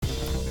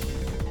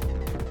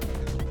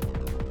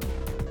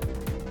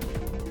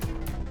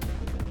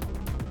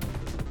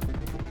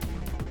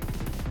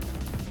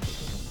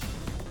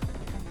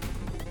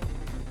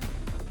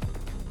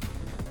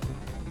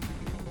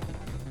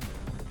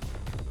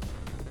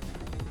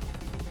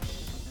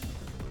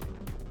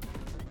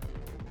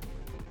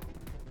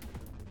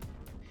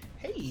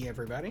Hey,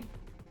 everybody.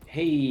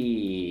 Hey,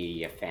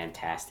 you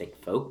fantastic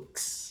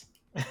folks.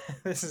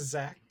 This is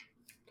Zach.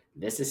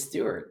 This is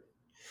Stuart.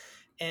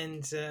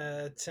 And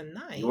You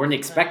tonight, weren't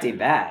expecting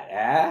that,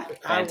 eh?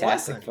 I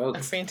Fantastic wasn't a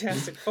folks.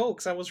 fantastic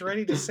folks. I was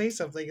ready to say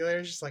something.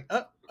 They're just like,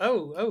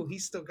 oh,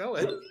 he's still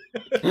going.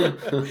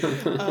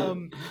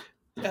 um,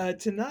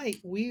 Tonight,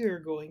 we are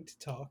going to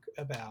talk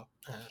about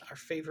our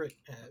favorite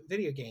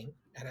video game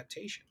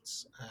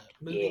adaptations,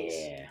 movies,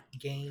 Yeah.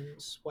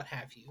 games, what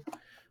have you.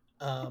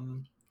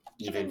 Um,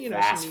 and Even then,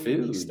 some fast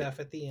unique food. stuff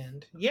at the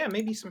end. Yeah,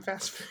 maybe some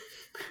fast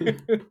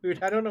food.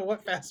 I don't know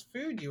what fast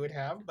food you would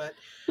have, but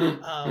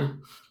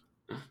um,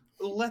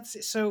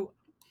 so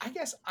I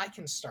guess I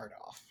can start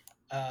off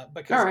All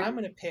because right. I'm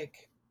going to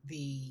pick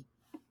the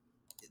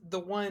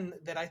one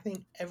that I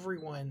think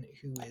everyone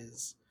who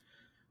is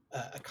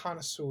a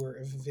connoisseur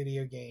of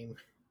video game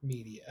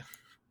media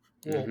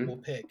will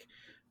Mm-hmm. pick,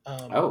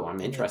 Oh, I'm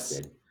and it's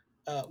interested.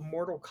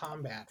 Mortal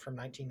Kombat from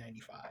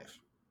 1995.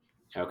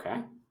 Okay.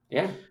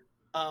 Yeah.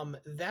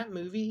 That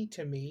movie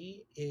to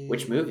me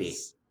Which movie?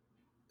 is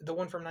the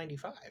one from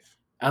 95.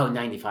 Oh,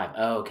 95.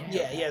 Oh, okay,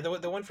 Yeah, okay. yeah,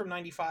 the one from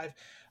 95.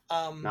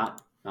 Um,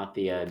 Not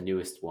the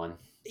newest one.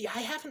 yeah, I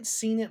haven't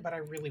seen it, but I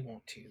really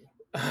want to.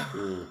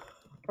 Mm.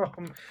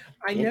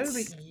 I know that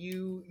It's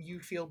you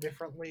feel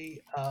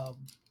differently,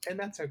 and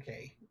that's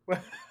okay.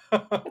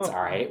 it's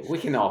all right. We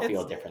can all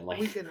feel It's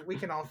differently. we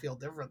can all feel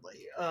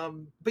differently.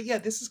 But yeah,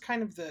 this is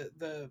kind of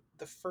the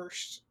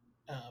first.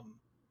 Um,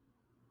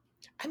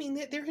 I mean,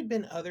 there had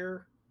been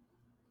other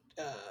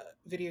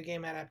video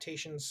game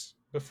adaptations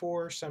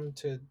before, some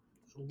to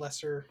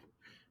lesser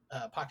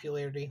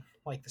popularity,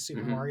 like the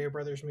Super Hmm. Mario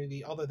Brothers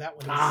movie. Although that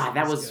one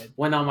That is was good.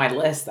 one on my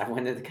list. I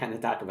wanted to kind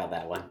of talk about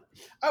that one.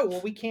 Oh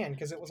well, we can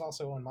because it was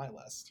also on my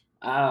list.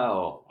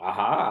 Oh,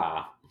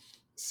 aha.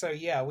 So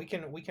yeah, we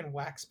can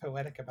wax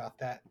poetic about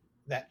that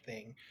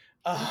thing.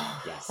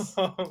 Yes.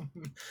 Um,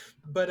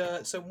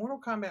 but so Mortal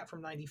Kombat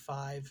from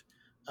 '95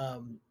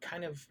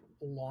 kind of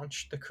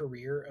launched the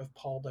career of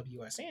Paul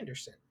W.S.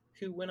 Anderson,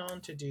 who went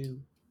on to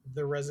do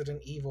the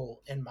Resident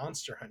Evil and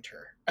Monster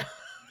Hunter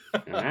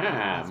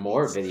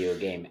More movies. video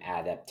game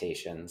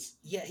adaptations.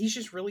 Yeah, he's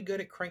just really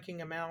good at cranking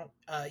them out.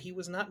 He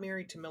was not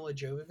married to Mila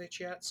Jovovich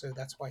yet, so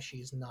that's why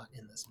she's not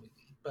in this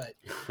movie. But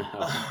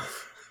uh,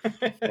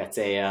 That's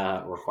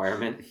a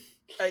requirement.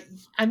 uh,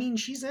 I mean,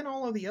 she's in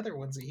all of the other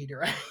ones that he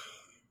directs.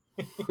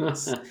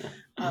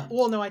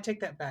 Well, no, I take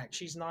that back.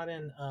 She's not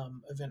in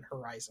Event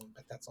Horizon,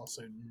 but that's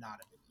also not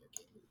a video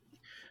game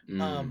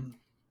movie. Mm.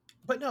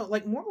 But no,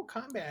 like Mortal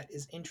Kombat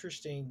is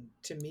interesting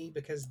to me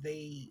because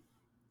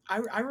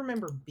I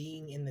remember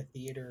being in the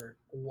theater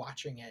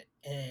watching it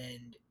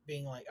and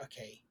being like,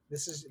 okay,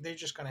 they're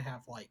just gonna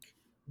have like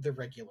the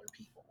regular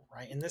people,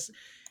 right? And this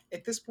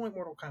at this point,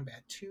 Mortal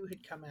Kombat 2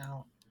 had come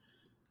out.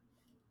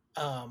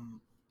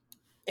 Um,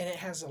 and it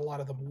has a lot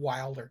of the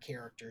wilder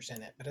characters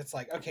in it. But it's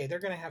like, okay, they're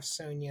gonna have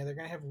Sonya, they're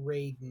gonna have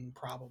Raiden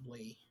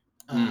probably.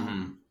 Hmm.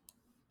 Um,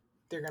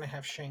 they're gonna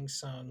have Shang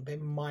Tsung. They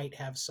might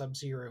have Sub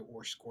Zero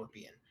or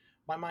Scorpion.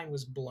 My mind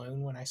was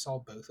blown when I saw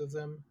both of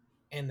them,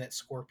 and that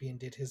Scorpion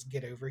did his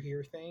 "get over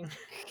here" thing.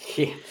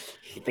 Yeah,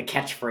 the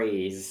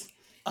catchphrase.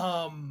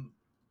 um,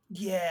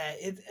 yeah,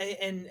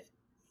 and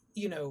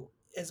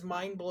as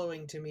mind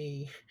blowing to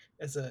me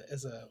as a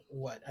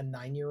what a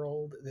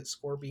 9-year-old that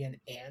Scorpion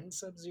and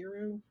Sub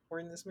Zero were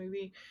in this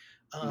movie.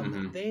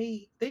 Hmm.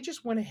 They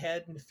just went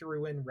ahead and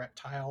threw in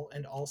Reptile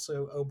and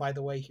also, oh, by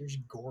the way, here's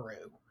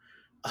Goro.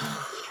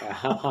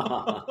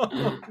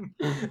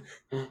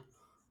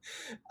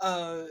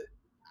 uh,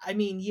 I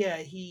mean, yeah,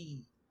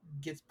 he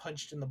gets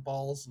punched in the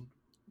balls and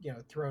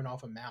thrown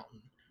off a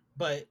mountain,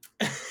 but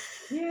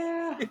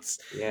Yeah. it's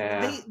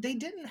Yeah. they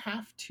didn't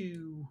have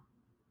to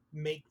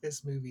make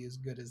this movie as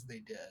good as they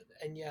did,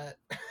 and yet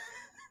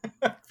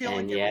I feel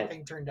And like yet,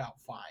 everything turned out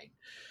fine.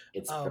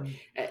 it's Um,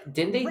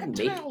 didn't they make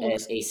Reptile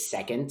looks a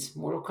second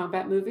Mortal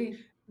Kombat movie?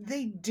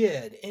 they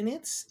did, and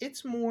it's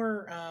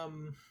more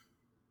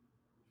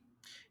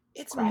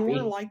Crappy.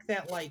 like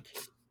that, like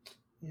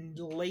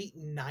late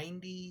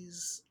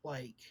 '90s,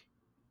 like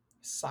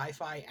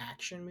sci-fi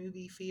action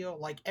movie feel.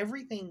 Like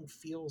everything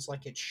feels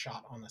like it's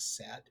shot on a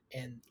set,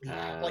 and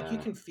like you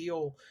Uh, can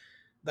feel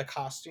the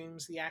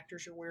costumes the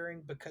actors are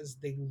wearing because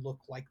they look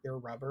like they're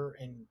rubber,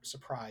 and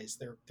surprise,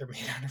 they're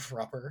made out of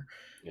rubber.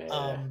 yeah.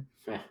 um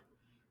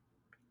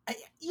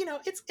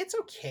it's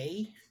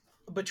okay.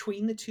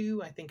 Between the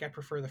two, I think I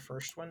prefer the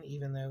first one,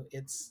 even though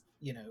it's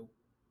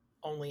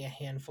only a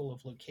handful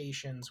of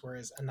locations,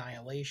 whereas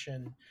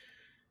Annihilation,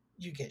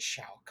 you get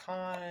Shao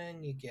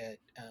Kahn, you get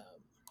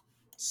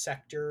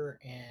Sector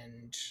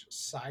and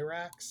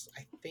Cyrax,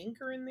 I think,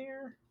 are in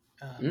there.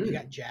 You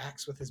got Mm.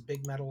 Jax with his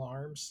big metal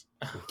arms.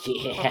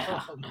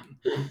 Yeah. And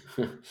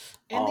then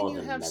All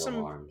you the have metal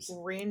some arms.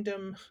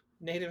 random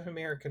Native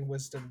American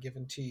wisdom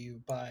given to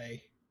you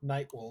by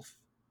Nightwolf.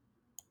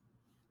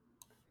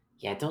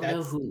 Yeah, I don't know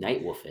That's who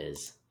Nightwolf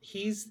is.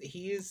 he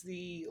is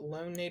the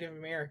lone Native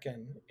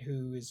American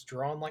who is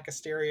drawn like a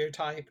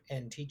stereotype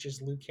and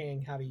teaches Liu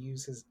Kang how to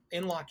use his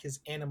unlock his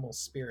animal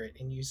spirit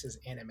and use his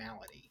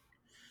animality.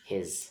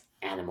 His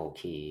Animal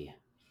Key.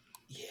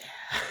 Yeah.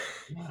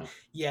 Yeah.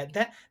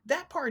 Yeah,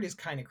 that part is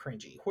kind of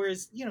cringy.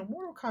 Whereas,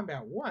 Mortal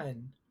Kombat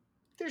 1,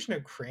 there's no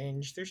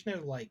cringe, there's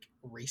no like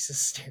racist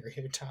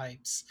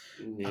stereotypes.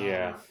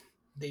 Yeah.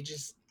 They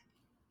just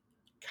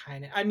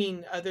kind of, I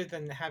mean, other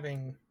than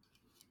having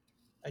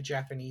a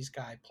Japanese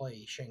guy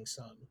play Shang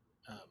Tsung.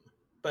 Um,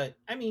 but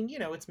I mean,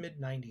 it's mid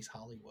 '90s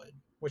Hollywood.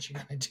 What you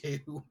gonna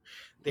do?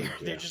 They're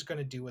Yeah. just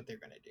gonna do what they're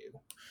gonna do,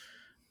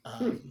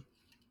 Hmm.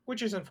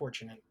 which is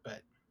unfortunate.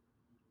 But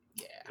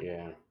yeah.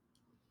 Yeah.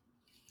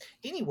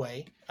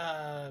 Anyway,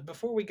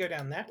 before we go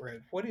down that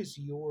road, what is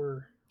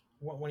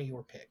one of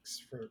your picks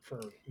for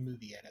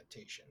movie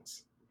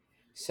adaptations?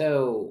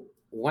 So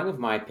one of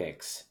my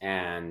picks,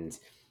 and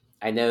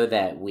I know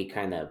that we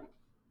kind of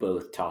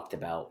both talked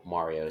about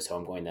Mario, so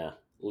I'm going to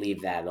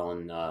leave that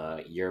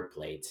on your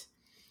plate.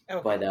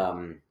 But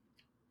Okay.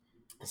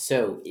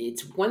 so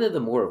it's one of the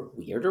more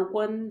weirder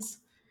ones.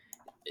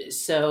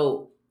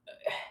 So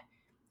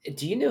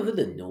do you know who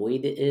the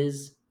Noid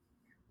is?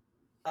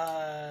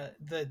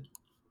 The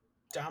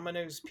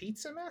Domino's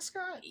Pizza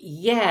mascot.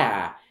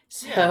 Yeah.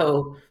 Yeah.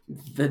 So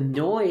the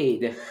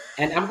Noid,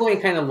 and I'm going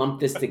to kind of lump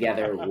this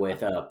together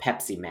with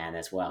Pepsi Man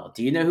as well.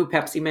 Do you know who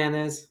Pepsi Man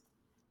is?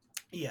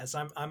 Yes,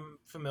 I'm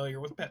familiar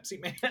with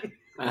Pepsi Man.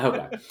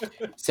 Okay.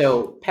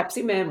 So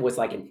Pepsi Man was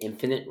like an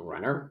infinite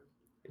runner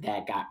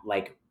that got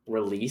like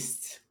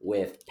released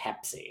with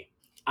Pepsi.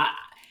 I,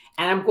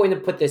 and I'm going to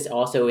put this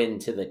also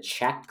into the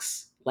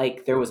checks.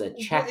 Like there was a Well, it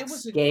checks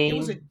was a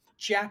game.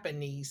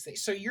 Japanese thing.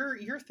 So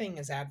your thing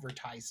is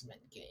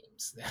advertisement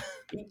games,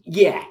 then,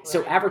 Yeah, so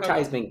right? Okay.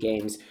 advertisement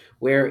games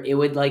where it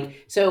would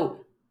like so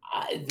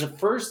the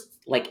first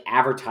like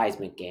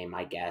advertisement game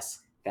I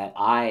guess that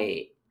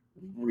I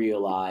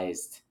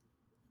realized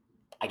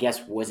I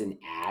guess was an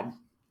ad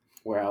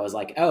where I was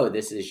like, oh,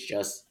 this is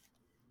just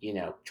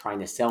trying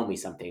to sell me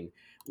something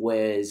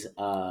was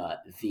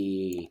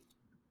the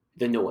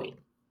Noid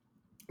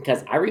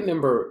because I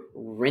remember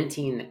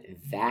renting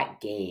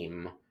that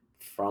game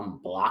from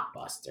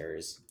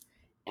Blockbusters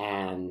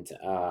and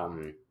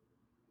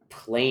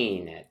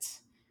playing it.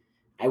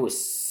 I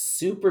was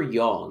super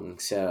young,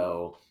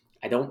 so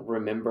I don't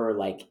remember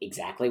like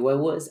exactly what it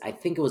was. I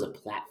think it was a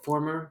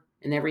platformer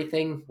and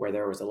everything where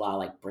there was a lot of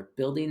like brick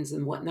buildings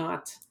and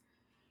whatnot.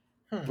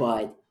 Hmm.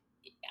 But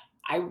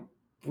I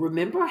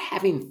remember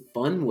having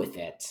fun with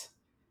it,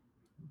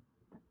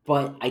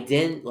 but I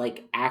didn't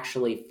like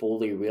actually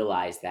fully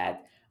realize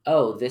that,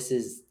 oh, this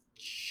is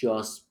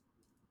just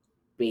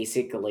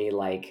basically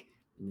like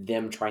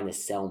them trying to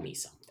sell me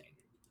something.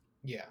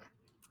 Yeah.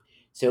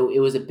 So it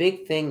was a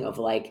big thing of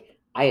like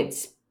I had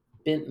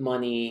spent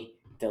money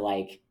to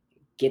like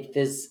get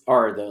this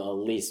or to at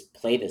least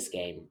play this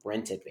game,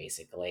 rent it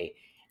basically,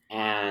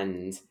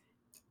 and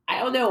I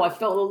don't know, I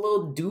felt a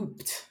little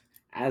duped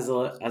as a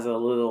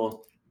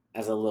little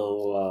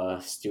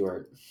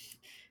Stewart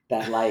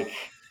that like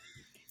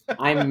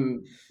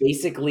I'm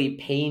basically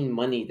paying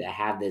money to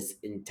have this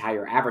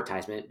entire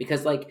advertisement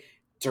because like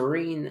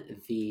during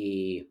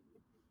the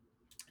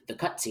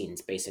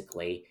cutscenes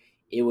basically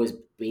it was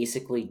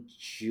basically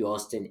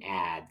just an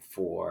ad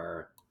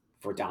for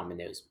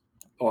Domino's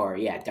or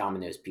yeah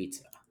Domino's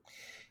Pizza,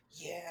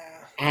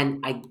 Yeah. and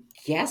I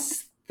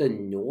guess the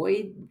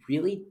Noid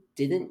really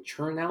didn't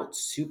turn out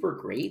super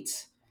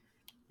great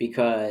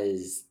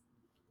because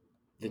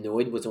the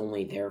Noid was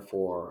only there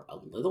for a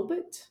little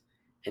bit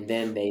and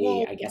then they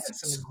Well, I they guess had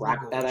some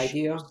scrapped legal that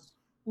idea. issues.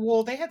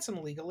 Well, they had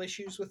some legal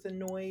issues with the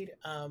Noid.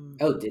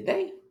 Oh, did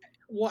they?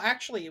 Well,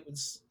 actually, it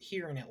was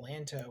here in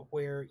Atlanta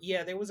where,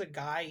 yeah, there was a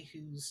guy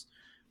who's,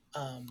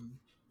 um,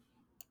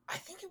 I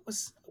think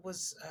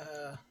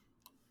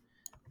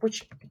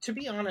which, to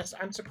be honest,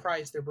 I'm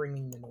surprised they're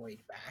bringing the Noid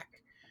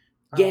back.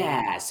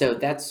 Yeah, so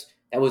that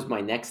was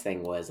my next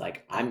thing was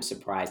like I'm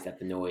surprised that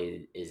the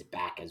Noid is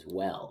back as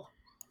well.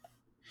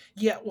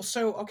 Yeah, well,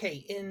 so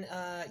okay, in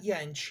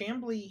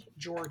Chamblee,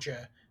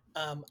 Georgia,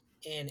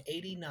 in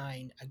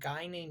 '89, a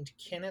guy named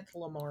Kenneth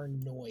Lamar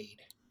Noyd,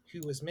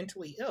 who was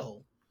mentally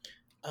ill,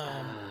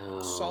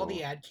 saw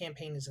the Oh. ad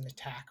campaign as an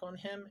attack on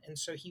him, and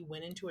so he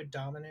went into a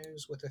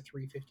Domino's with a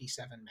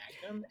 357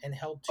 Magnum and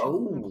held two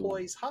Oh,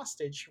 employees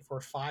hostage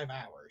for 5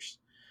 hours.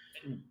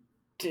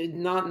 did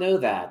not know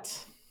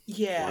that.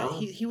 Yeah, Wow.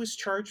 he was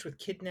charged with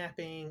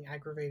kidnapping,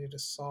 aggravated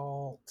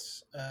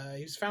assault.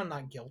 He was found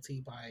not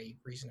guilty by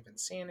reason of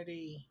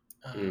insanity.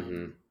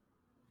 Mhm.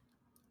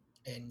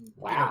 And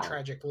Wow.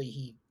 tragically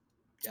he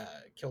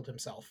killed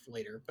himself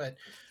later, but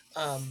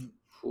um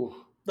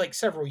Whew. like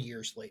several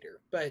years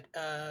later. But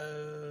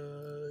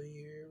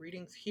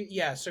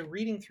yeah, so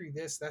reading through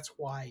this, that's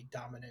why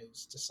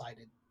Domino's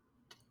decided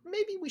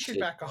maybe we should To-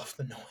 back off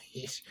the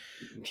noise.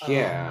 um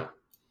Yeah,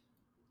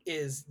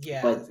 is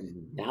Yeah, but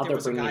now there they're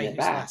was a bringing guy it whose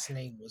back last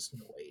name was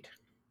Noid.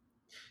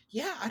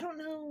 Yeah, I don't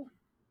know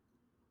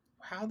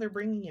how they're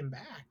bringing him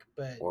back,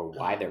 but or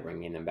why they're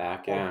bringing it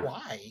back. or Yeah.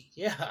 why.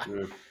 Yeah.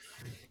 Mm.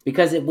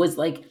 Because it was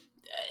like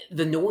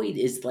the Noid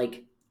is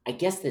like I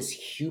guess this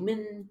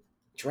human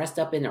dressed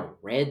up in a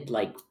red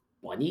like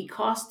bunny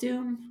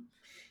costume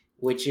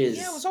which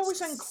Yeah, it was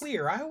always is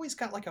unclear. I always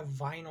got like a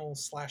vinyl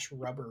slash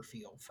rubber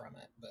feel from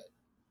it, but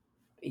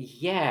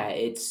yeah,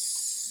 it's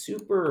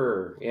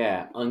super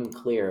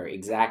unclear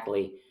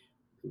exactly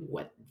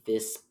what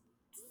this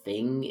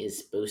thing is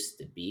supposed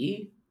to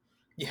be.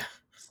 yeah.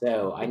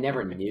 So I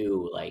never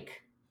knew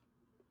like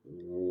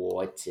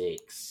what to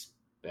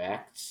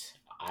expect.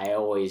 I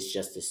always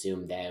just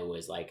assumed that it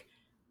was like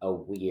a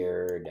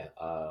weird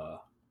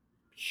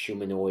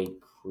humanoid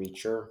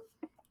creature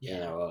in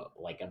Yeah.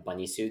 like a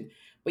bunny suit.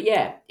 But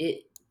yeah,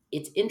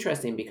 it's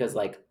interesting because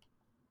like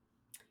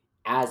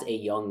as a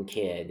young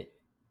kid,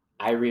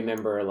 I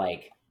remember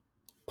like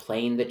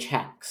playing the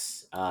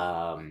checks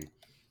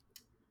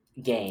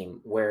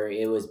game where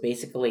it was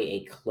basically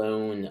a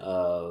clone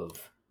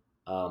of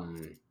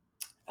um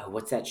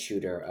what's that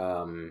shooter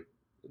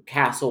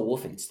Castle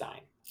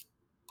Wolfenstein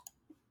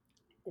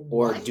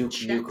or What? Duke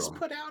Chex Nukem.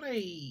 put out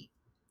a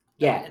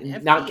Yeah,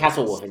 an not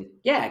Castle FPS? Wolfen.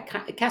 Yeah,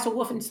 Castle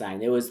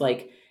Wolfenstein. It was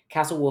like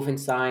Castle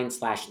Wolfenstein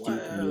slash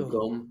Duke Whoa.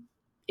 Nukem.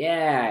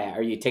 Yeah,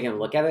 are you taking a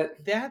look at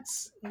it?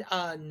 That's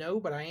no,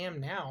 but I am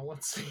now.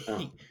 Let's Oh,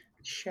 see.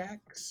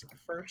 Chex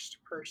first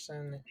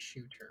person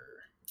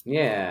shooter.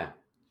 yeah.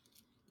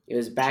 It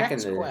was back in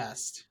Chex the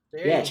Quest.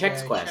 There yeah you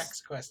Chex go. Quest.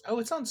 Chex Quest. Oh,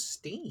 it's on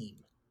Steam.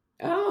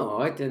 Oh,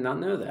 I did not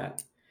know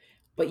that.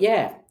 But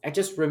yeah, I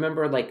just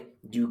remember like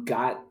you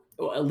got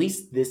well, at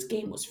least this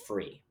game was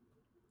free.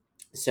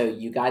 So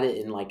you got it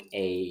in like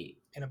a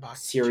In a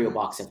box of cereal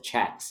box Chex. of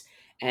Chex.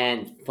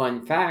 And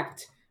fun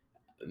fact,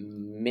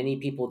 many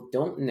people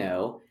don't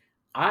know,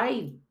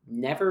 I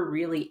never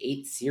really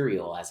ate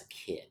cereal as a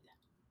kid.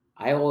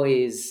 I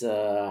always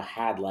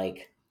had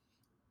like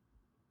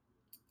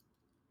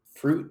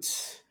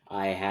fruit,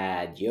 I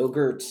had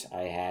yogurt,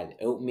 I had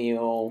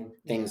oatmeal,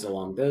 things Yeah.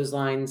 along those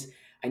lines.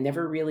 I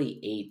never really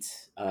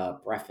ate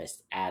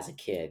breakfast as a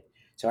kid.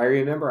 So I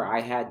remember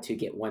I had to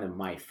get one of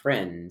my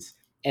friends,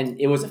 and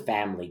it was a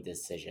family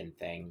decision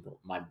thing.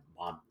 My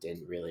mom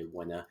didn't really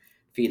want to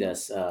feed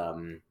us,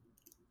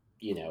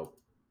 you know,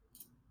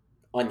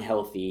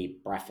 unhealthy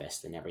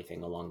breakfast and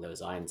everything along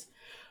those lines.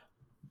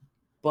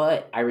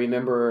 But I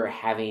remember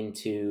having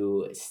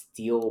to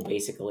steal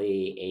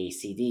basically a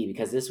CD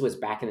because this was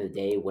back in the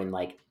day when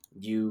like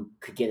you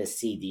could get a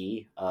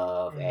CD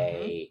of Mm-hmm.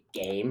 a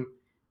game,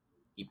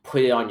 you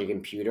put it on your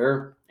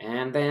computer,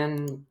 and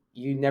then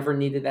you never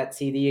needed that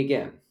CD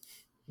again.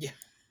 Yeah.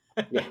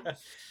 Yeah,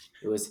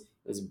 it was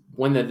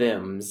one of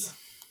them's.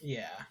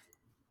 Yeah.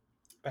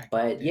 Back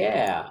in the But day.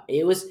 yeah,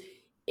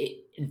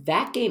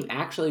 that game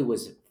actually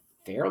was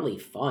fairly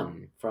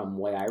fun from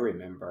what I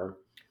remember.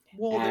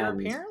 Well, they're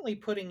And apparently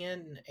putting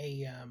in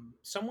a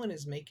someone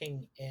is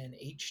making an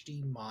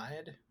HD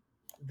mod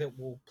that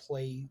will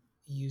play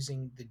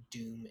using the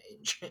Doom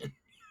engine.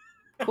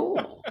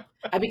 cool.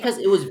 Because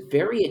it was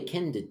very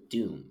akin to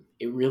Doom.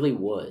 It really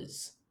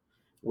was,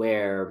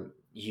 where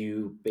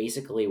you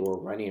basically were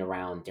running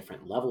around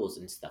different levels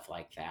and stuff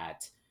like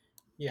that,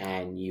 Yeah.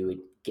 and you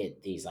would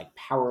get these like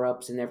power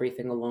ups and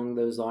everything along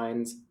those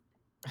lines.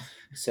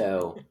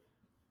 So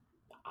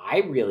I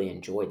really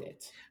enjoyed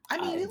it. I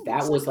mean, it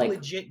That looks was like a like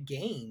legit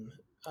game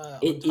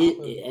it, on top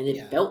of it, and it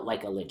yeah. felt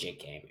like a legit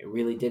game. It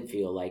really did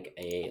feel like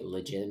a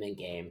legitimate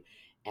game,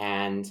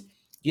 and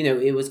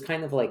it was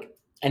kind of like.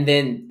 And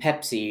then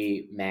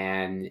Pepsi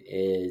Man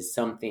is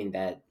something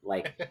that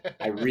like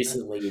I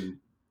recently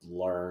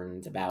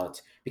learned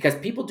about because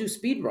people do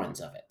speed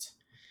runs of it.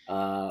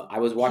 I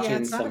was Yeah, watching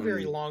it's not a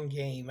very some long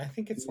game. I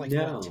think it's like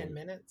what, no, 10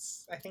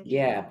 minutes? I think you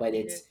yeah, can but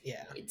beat it.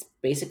 Yeah. it's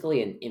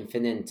basically an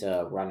infinite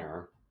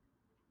runner,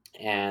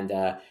 and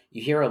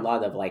you hear a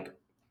lot of like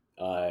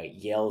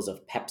yells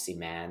of Pepsi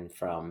Man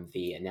from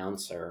the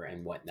announcer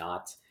and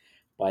whatnot.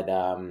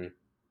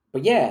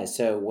 But yeah,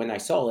 so when I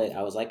saw it,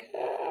 I was like,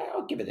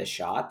 I'll give it a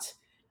shot.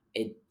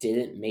 It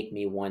didn't make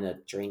me want to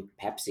drink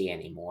Pepsi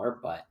anymore,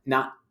 but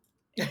not.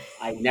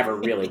 I never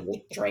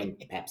really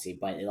drank Pepsi,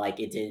 but like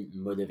it didn't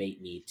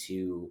motivate me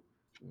to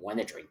want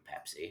to drink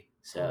Pepsi.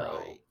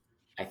 So Right.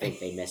 I think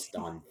they missed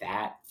on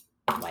that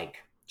like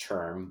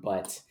term,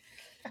 but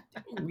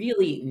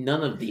really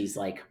none of these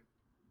like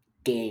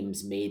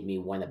games made me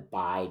want to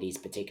buy these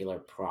particular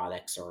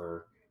products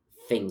or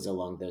things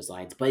along those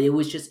lines. But it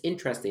was just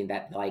interesting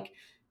that like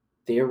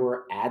there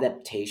were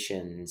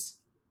adaptations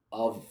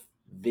of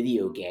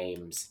video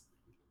games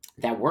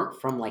that weren't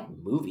from like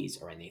movies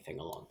or anything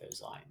along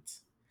those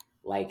lines.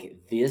 Like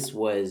this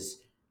was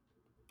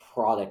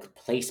product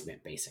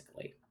placement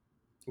basically,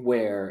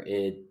 where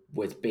it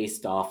was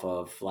based off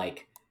of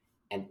like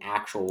an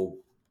actual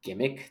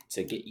gimmick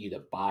to get you to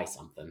buy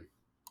something.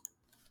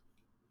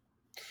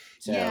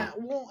 Yeah, So,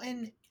 well,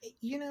 and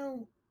you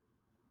know,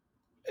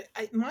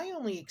 my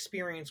only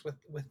experience with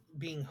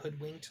being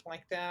hoodwinked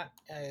like that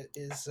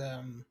is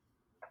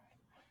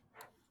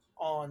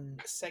on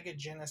Sega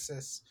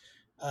Genesis.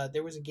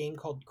 There was a game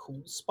called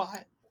Cool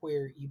Spot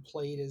where you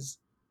played as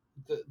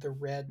the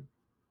red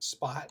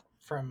spot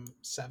from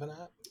Seven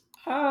Up.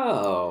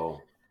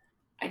 oh,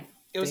 I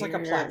It was like a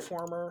fair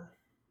platformer.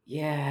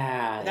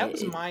 yeah, That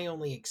was my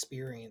only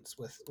experience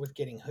with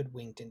getting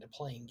hoodwinked into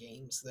playing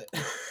games that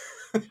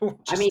They were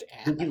I mean,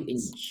 just did you ads.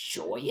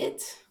 enjoy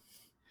it?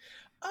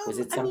 Was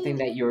it I something mean,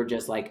 that you were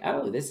just like,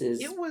 oh, this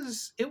is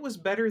it was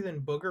better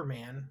than Booger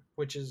Man,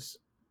 which is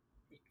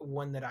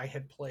one that I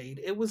had played.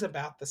 It was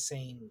about the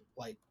same,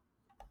 like,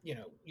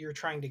 you're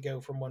trying to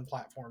go from one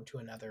platform to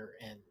another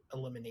and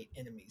eliminate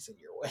enemies in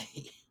your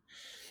way.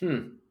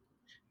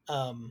 hmm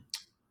um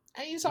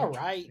He's all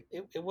right.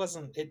 interesting. It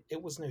wasn't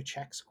it was no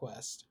Chex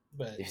Quest,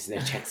 but There's no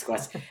Chex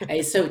Quest.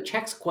 Hey, so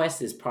Chex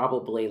Quest is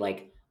probably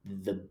like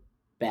the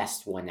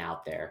best one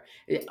out there.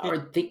 Are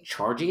it they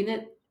charging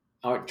it?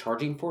 Are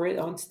charging for it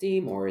on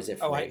Steam, or is it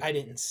oh, I, free? I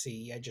didn't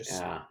see. I I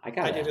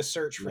did a gotta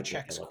search I for might take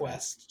a Chex look at.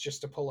 Quest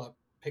just to pull up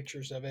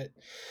pictures of it.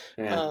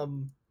 Yeah,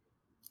 Um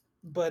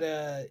but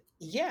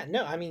yeah,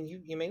 no, I mean,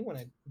 you may want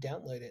to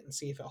download it and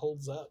see if it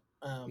holds up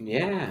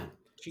yeah.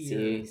 to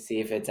your See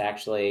if it's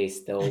actually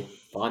still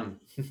fun.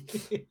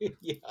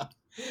 yeah.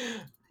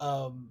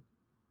 Um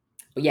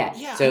But yeah,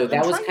 yeah, so I'm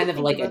that was trying to kind of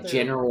think like of a other.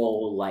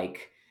 general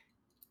like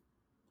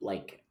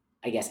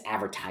I guess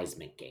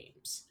advertisement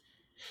games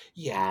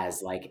Yeah.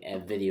 as like a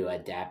video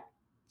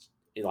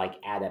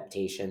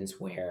adaptations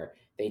where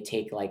they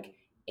take like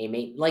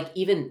like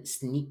even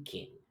Sneak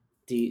King.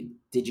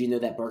 Did you know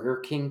that Burger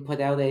King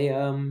put out a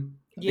Yeah,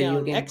 video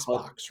on game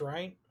called Xbox,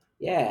 right?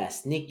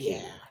 Sneak Yeah.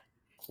 King,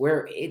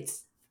 where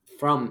it's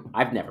from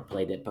I've never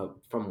played it, but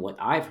from what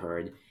I've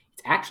heard,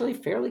 it's actually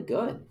fairly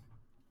good.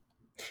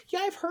 Yeah,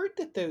 I've heard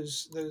that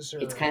those It's are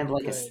kind of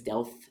like a good.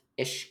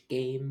 stealth-ish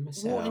game,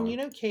 Well, and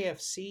so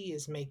KFC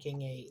is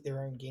making a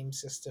their own game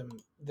system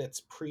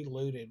that's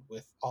preloaded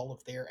with all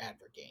of their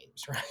advert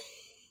games,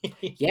 right?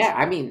 yeah,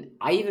 I mean,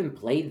 I even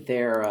played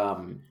their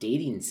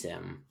dating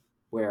sim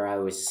where I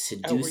was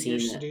Oh, where you're seducing,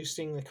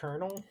 seducing the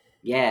colonel?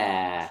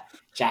 yeah,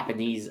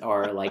 Japanese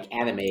or like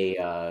anime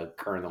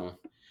colonel.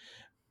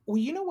 Well,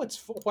 you know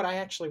what I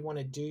actually want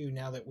to do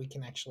now that we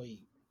can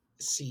actually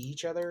see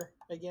each other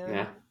again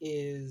Yeah.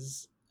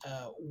 is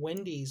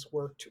Wendy's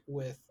worked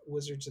with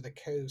Wizards of the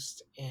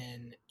Coast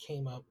and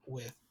came up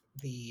with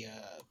the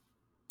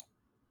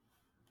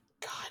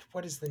God,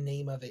 what is the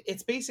name of it?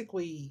 It's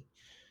basically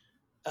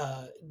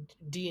uh,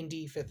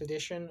 D&D 5th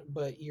edition,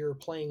 but you're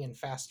playing in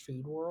fast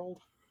food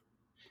world.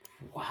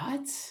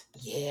 What?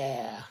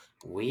 Yeah.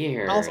 I'll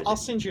Weird.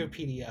 send you a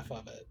PDF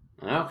of it.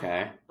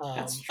 Okay.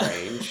 That's Um,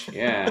 strange.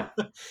 Yeah.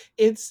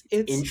 it's I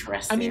mean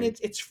Interesting.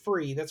 it's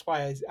free. That's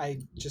why I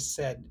just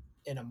said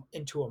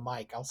into a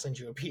mic. I'll send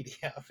you a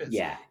PDF. It's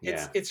Yeah,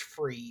 it's yeah. it's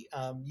free.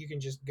 You can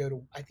just go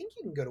to I think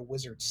you can go to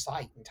Wizard's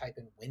site and type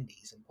in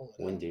Wendy's and pull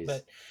it up. Wendy's.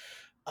 But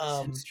So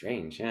um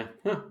strange, yeah.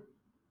 Huh.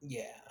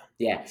 yeah.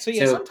 Yeah. So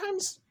yeah, So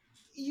sometimes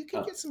you can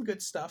oh, get some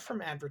good stuff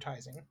from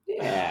advertising.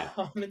 yeah.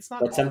 It's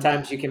not But all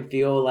sometimes you bad. can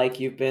feel like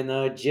you've been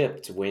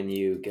gypped when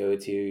you go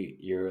to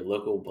your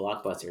local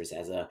blockbusters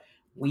as a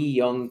wee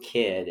young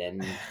kid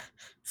and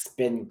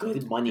spend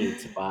good money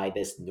to buy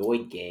this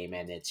Noid game,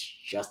 and it's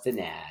just an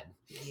ad.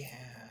 Yeah.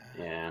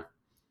 Yeah.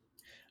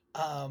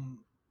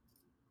 Um,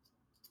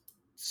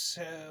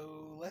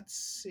 so let's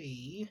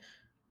see.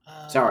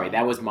 Sorry,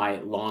 that Um, was my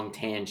long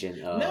tangent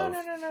no, no, of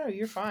no, no,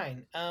 you're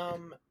fine.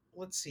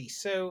 Let's see.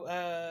 So,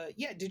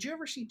 yeah, did you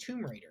ever see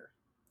Tomb Raider,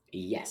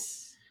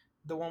 yes.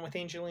 the one with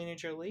Angelina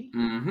Jolie?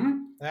 Mm-hmm.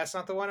 That's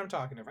not the one I'm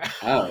talking about.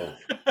 Oh,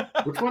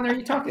 which one are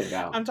you talking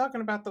about? I'm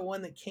talking about the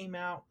one that came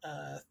out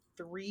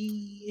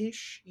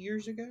 3-ish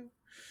years ago.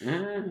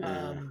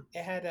 Ah,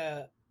 It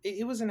had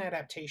it was an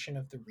adaptation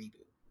of the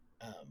reboot.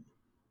 Um,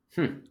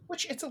 hmm.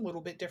 which it's a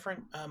little bit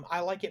different. I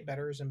like it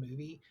better as a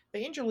movie.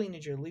 The Angelina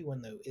Jolie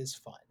one though is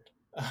fun.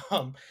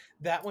 Um,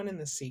 that one and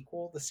the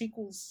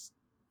sequel's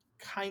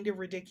kind of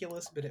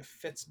ridiculous, but it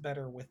fits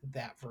better with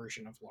that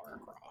version of Lara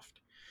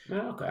Croft.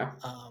 Okay.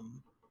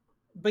 Um,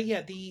 but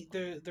yeah, the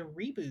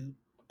reboot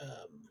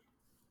um,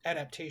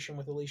 adaptation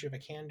with Alicia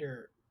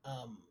Vikander,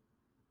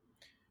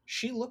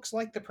 she looks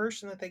like the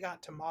person that they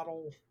got to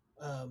model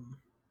um,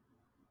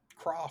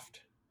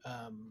 Croft.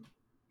 Um,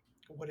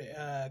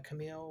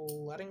 Camille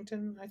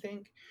Luddington, I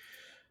think.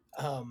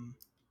 Um,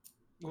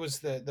 was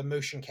the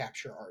motion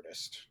capture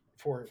artist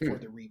for Hmm.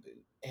 the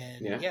reboot,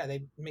 and Yeah. yeah,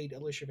 they made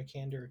Alicia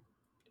Vikander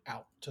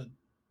out to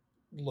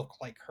look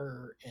like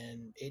her,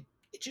 and it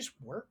just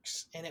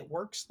works, and it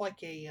works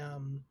like a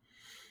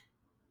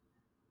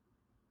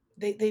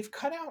they've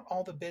cut out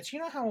all the bits. You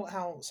know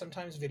how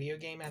sometimes video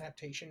game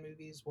adaptation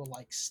movies will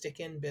like stick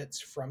in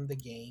bits from the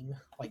game,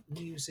 like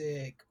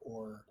music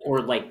or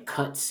Or like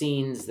cut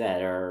scenes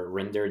that are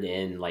rendered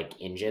in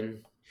like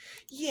engine.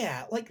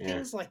 yeah, like Yeah.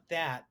 things like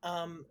that.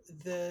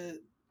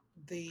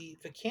 The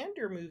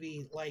Vikander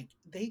movie, like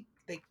they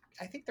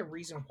I think the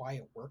reason why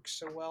it works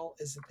so well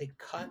is that they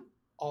cut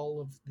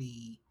all of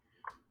the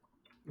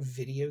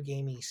video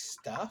gamey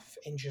stuff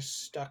and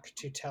just stuck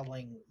to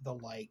telling the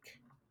like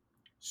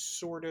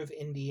sort of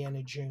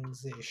Indiana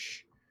Jones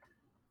ish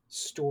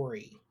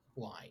story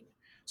line.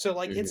 So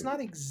like it's Hmm. not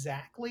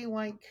exactly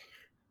like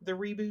the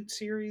reboot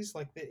series.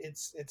 Like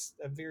it's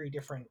a very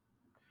different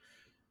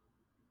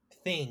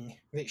thing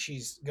that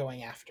she's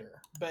going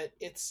after, but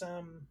it's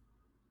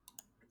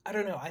I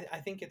don't know. I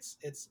think it's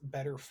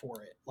better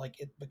for it, like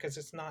it because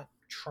it's not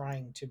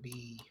trying to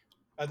be.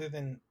 other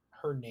than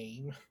her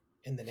name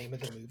and the name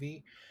of the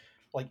movie,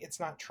 like it's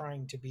not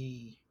trying to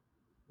be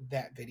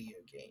that video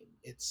game.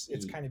 It's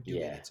kind of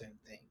doing Yeah. its own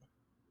thing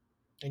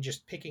and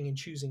just picking and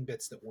choosing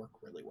bits that work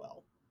really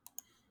well.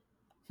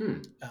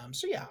 Hmm.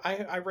 So yeah,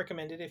 I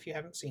recommend it if you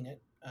haven't seen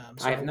it. I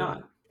So have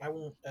not, I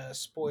won't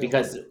spoil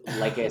it. because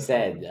like I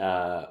said,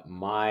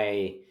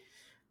 my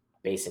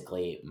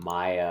basically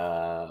my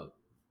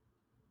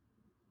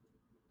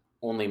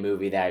only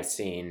movie that I've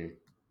seen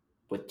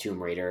with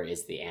Tomb Raider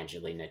is the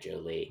Angelina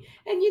Jolie,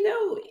 and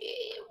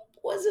it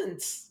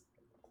wasn't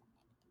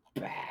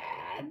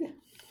bad.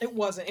 It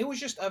wasn't. It was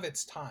just of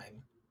its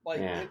time.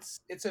 Like Yeah,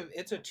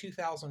 it's a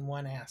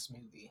 2001 ass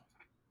movie.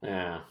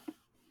 yeah,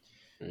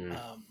 mm,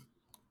 Um,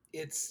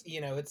 it's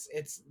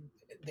it's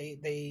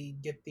they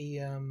get the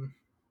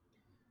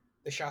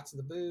shots of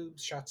the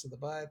boobs, shots of the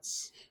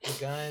butts, the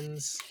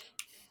guns.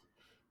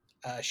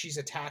 She's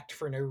attacked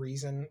for no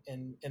reason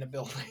in a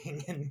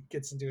building and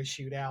gets into a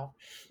shootout.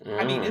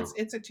 I mean, mm,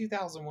 it's a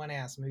 2001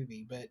 ass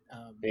movie, but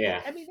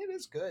yeah. I mean, it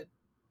is good.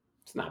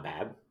 It's not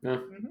bad. No.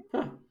 Hmm.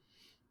 Huh.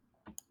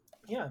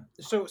 Yeah.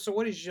 So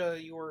what is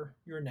your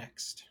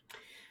next?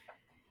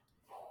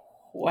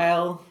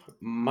 Well,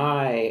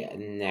 my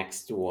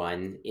next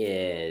one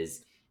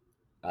is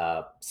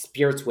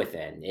Spirits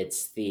Within.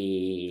 It's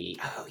the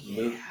Oh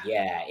yeah.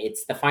 yeah,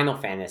 it's the Final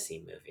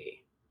Fantasy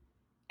movie,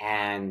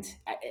 and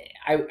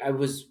I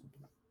was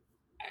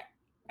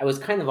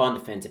kind of on the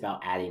fence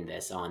about adding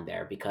this on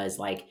there because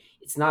like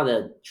it's not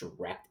a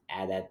direct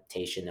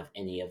adaptation of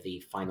any of the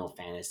Final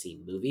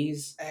Fantasy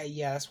movies.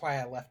 Yeah, that's why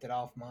I left it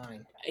off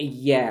mine.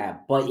 Yeah,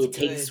 but It's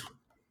good.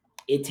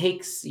 it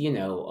takes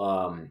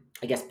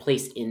I guess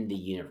place in the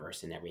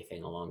universe and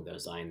everything along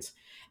those lines.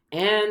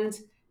 And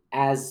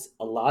as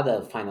a lot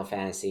of Final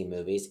Fantasy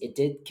movies, it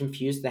did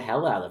confuse the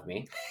hell out of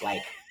me.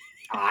 Like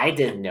I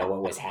didn't know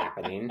what was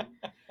happening,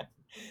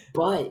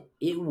 but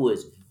it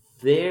was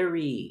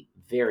very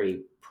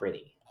very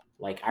pretty.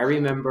 Like I Yeah.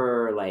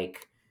 remember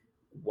like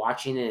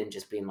watching it and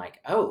just being like,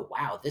 "Oh,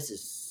 wow, this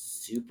is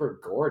super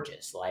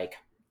gorgeous." Like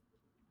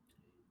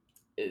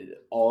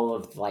all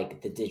of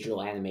like the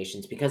digital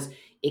animations, because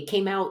it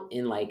came out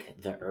in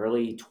like the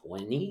early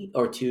 20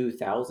 or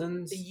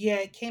 2000s. Yeah,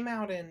 it came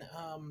out in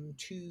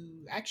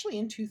actually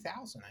in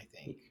 2000, I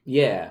think.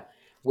 Yeah,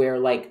 where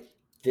like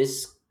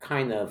this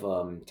kind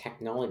of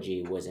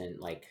technology wasn't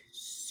like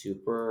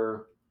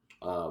super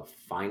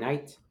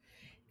finite,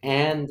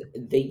 and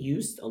they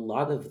used a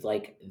lot of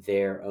like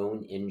their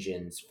own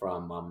engines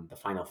from the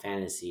Final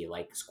Fantasy.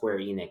 Like Square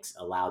Enix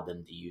allowed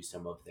them to use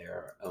some of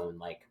their own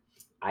like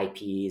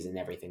IPs and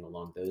everything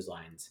along those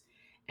lines,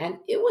 and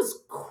it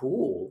was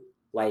cool.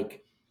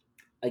 Like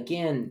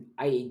again,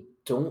 I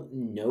don't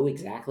know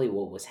exactly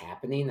what was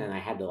happening, and I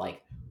had to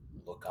like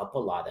look up a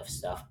lot of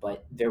stuff,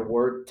 but there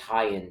were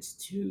tie-ins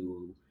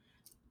to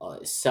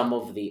some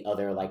of the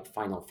other like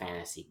Final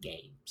Fantasy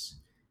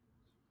games.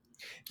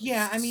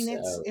 Yeah, I mean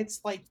So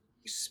it's like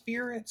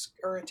spirits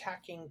are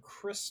attacking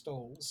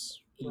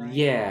crystals, right?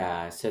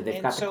 yeah, so they've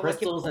And got the so like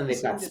it crystals and they've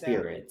plays got into that.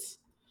 spirits.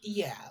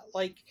 Yeah,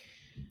 like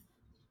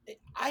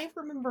I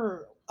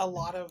remember a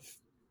lot of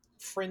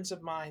friends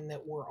of mine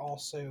that were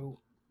also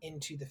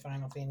into the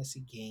Final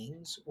Fantasy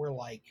games were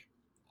like,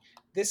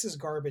 this is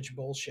garbage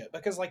bullshit,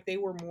 because like they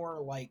were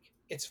more like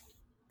it's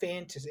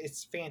fantasy.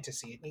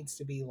 It needs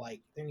to be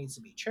like there needs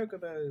to be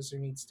chocobos, there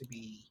needs to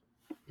be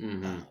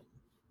Hmm. um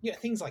yeah,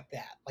 things like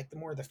that. Like the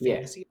more the Yeah.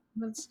 fantasy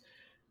elements.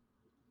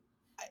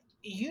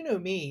 You know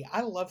me,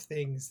 I love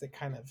things that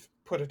kind of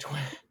put a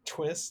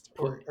twist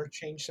Put or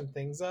change some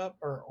things up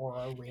or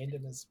are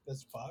random as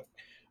fuck.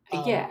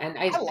 yeah, and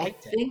I I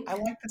liked it. I think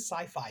liked the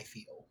sci-fi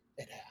feel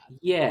it had.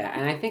 yeah,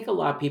 and I think a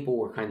lot of people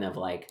were kind of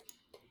like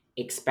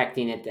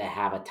expecting it to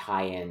have a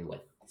tie-in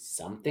with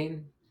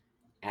something,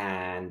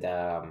 and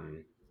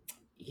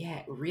yeah,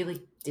 it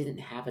really didn't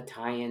have a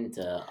tie-in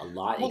to a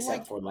lot Well, except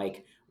like, for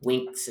like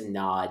winks and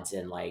nods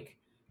and like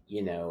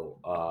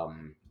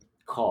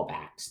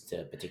callbacks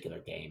to particular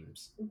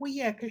games. well,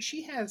 yeah, because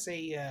she has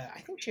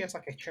I think she has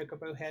like a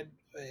chocobo head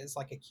is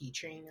like a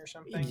keychain or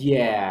something.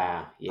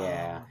 Yeah,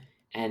 yeah. Um,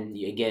 And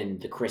again,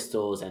 the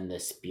crystals and the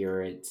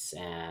spirits,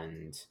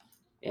 and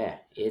yeah,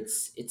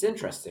 it's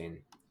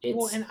interesting.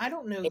 well, It's and I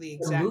don't know it's the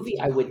a exact movie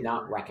I would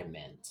not year.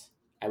 recommend.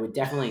 I would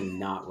definitely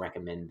not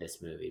recommend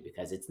this movie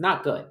because it's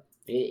not good.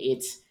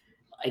 It's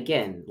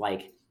again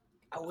like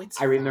Oh, it's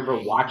I remember fine.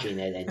 watching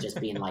it and just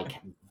being like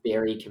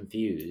very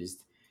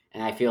confused,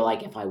 and I feel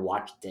like if I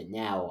watched it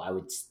now, I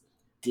would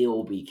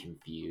still be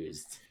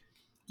confused.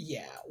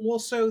 Yeah. Well,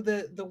 so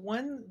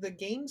the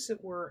games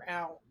that were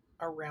out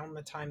around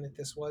the time that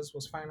this was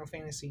Final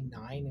Fantasy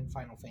 9 and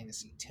Final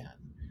Fantasy 10.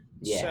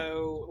 Yeah,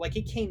 So like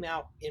it came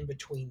out in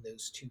between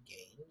those two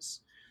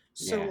games.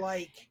 So yeah,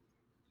 like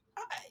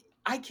I,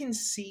 I can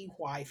see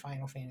why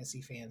Final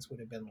Fantasy fans would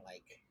have been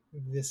like,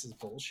 this is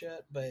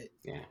bullshit, but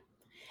yeah.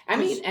 I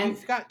mean, because and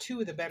you've got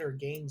two of the better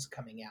games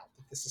coming out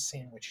that this is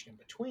sandwiched in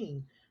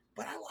between.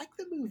 But I like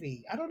the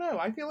movie. I don't know.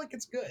 I feel like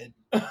it's good.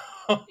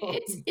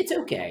 it's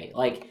okay.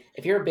 Like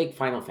if you're a big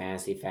Final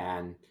Fantasy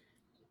fan,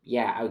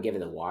 yeah, I would give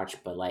it a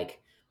watch. But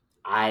like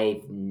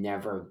I've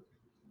never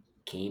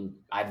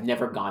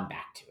gone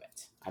back to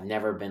it. I've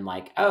never been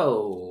like,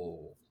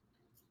 oh,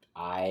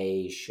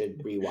 I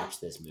should rewatch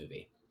this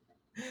movie.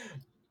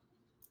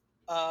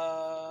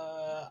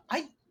 Well,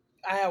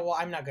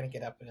 I'm not gonna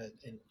get up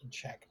and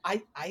check.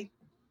 I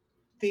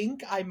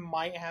think I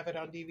might have it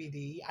on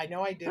DVD. I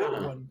know I did at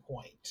Huh. one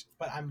point,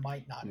 but I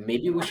might not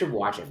Maybe we should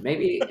watch it. anymore.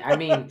 Maybe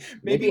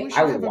we Maybe I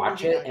should will have a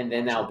watch movie it night and and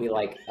then watch I'll it. be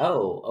like,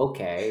 oh,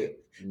 okay,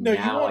 No, you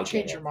now I won't get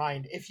change your it.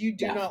 mind. If you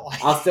do No, not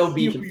like I'll still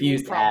be you will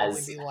confused probably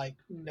as be like,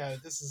 no,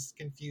 this is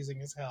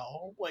confusing as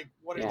hell. Like,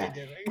 what are they yeah,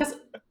 doing? because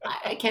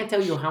I can't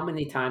tell you how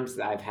many times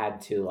that I've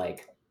had to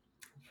like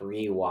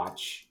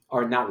rewatch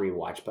or not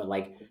rewatch, but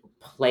like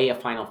play a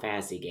Final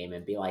Fantasy game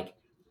and be like,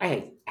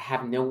 I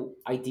have no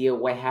idea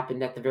what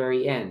happened at the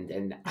very end,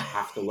 and I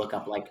have to look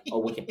up like a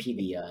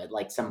Wikipedia,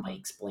 like somebody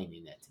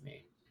explaining it to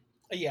me.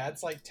 Yeah,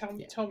 it's like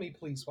Yeah, tell me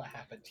please what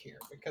happened here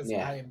because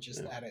yeah. I am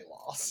just at a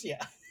loss.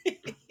 Yeah.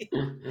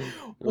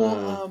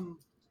 Well, Uh,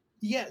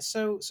 yeah.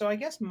 So I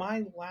guess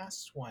my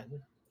last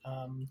one,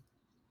 um,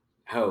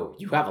 oh,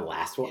 you have a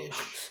last one?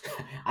 ish.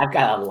 I've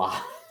got a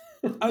lot.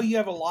 Oh, you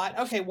have a lot.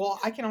 Okay, well,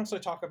 I can also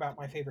talk about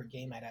my favorite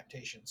game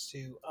adaptations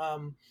too.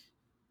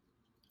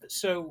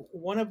 So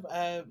one of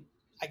I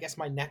guess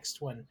my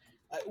next one.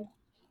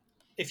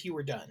 If you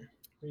were done,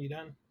 were you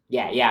done?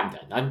 Yeah, I'm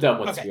done. I'm done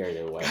with Okay,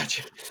 Spirited Away.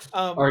 gotcha.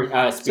 Um, Or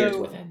Spirits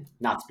so Within,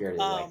 not Spirited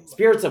Away. um,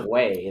 Spirits of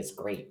Way is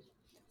great.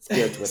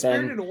 Spirits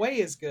Spirited Within, Away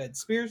is good.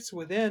 Spirits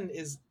Within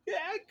is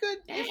good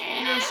if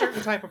you're a certain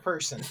eh. type of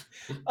person.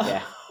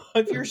 Yeah.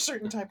 If you're a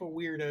certain type of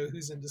weirdo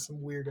who's into some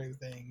weirdo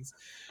things.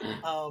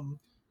 Um,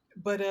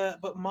 but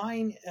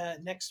mine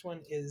next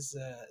one is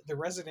the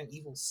Resident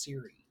Evil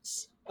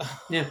series.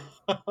 Yeah.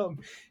 um,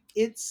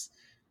 it's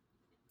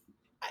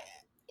I,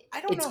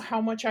 I don't know It's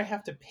how much I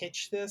have to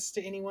pitch this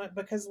to anyone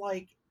because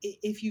like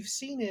if you've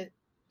seen it,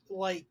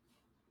 like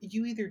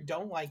you either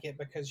don't like it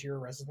because you're a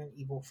Resident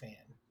Evil fan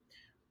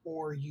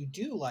or you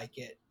do like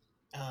it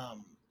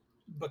um,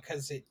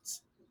 because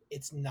it's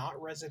not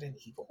Resident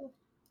Evil.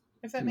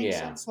 If that makes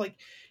yeah, sense, like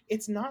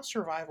it's not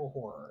survival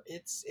horror.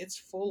 It's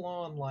full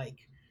on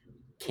like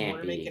can't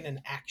we're making be.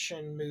 an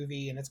action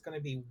movie and it's going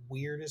to be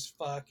weird as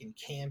fuck and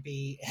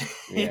campy.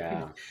 And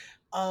Yeah.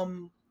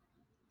 um,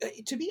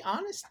 to be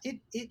honest,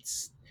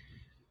 it's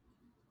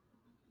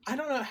I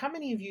don't know how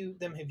many of you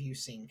them have you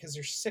seen because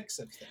there's six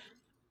of them.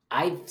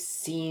 I've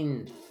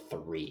seen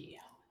three.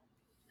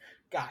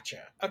 Gotcha.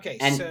 Okay,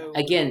 And so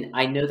again,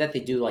 I know that they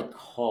do like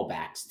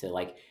callbacks to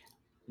like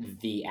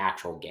the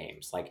actual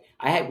games. Like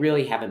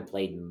really haven't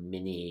played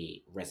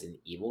many Resident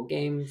Evil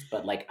games,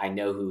 but like I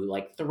know who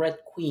like the Red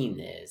Queen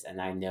is,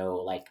 and I know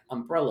like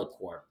Umbrella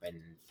Corp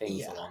and things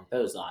yeah, along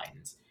those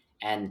lines.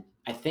 And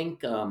I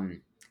think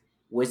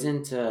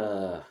wasn't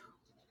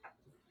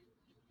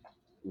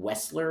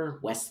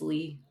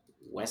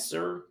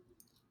Wessler?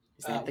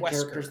 Is that the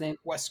character's name?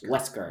 Wesker,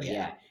 Wesker, yeah.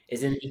 yeah.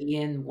 Isn't he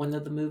in one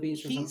of the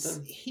movies or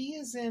something? He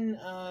is in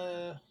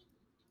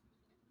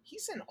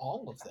he's in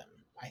all of them,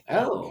 I think.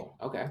 Oh,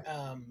 okay.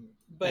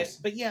 Nice.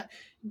 But yeah,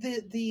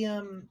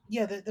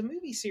 the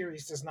movie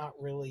series does not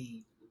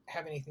really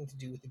have anything to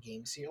do with the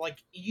game series. Like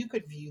you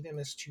could view them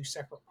as two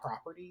separate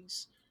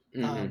properties,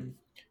 Hmm. um,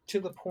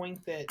 to the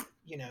point that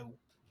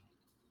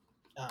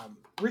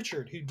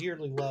Richard, who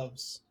dearly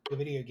loves the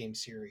video game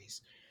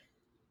series,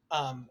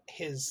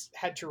 has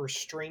had to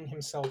restrain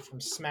himself from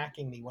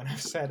smacking me when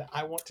I've said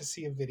I want to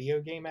see a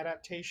video game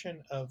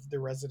adaptation of the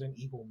Resident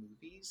Evil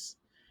movies.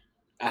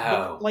 But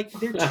Oh. like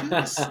they're two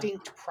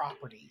distinct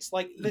properties,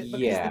 because the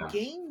Yeah.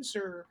 games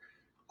are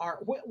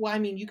well, I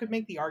mean, you could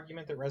make the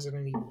argument that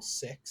Resident Evil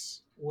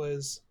 6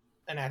 was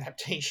an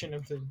adaptation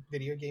of the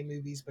video game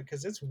movies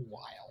because it's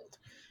wild.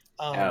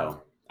 Um,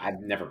 Oh, I've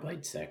never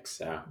played six,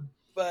 so.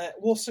 but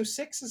well, so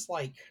 6 is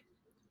like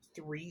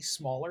three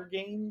smaller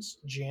games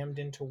jammed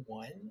into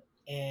one,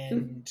 Hmm.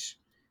 and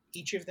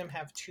each of them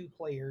have two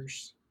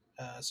players,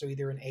 so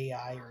either an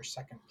AI or a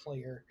second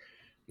player.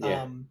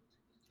 Yeah. Um,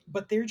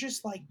 but they're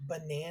just like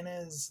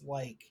bananas,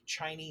 like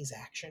Chinese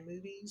action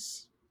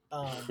movies,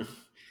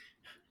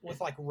 with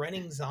like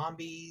running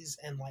zombies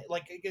and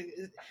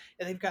and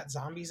they've got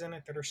zombies in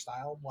it that are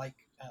styled like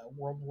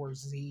World War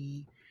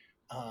Z.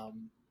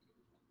 Um,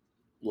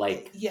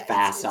 Like yeah,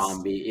 fast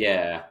zombie.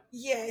 Yeah.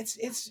 yeah,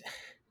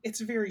 it's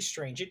very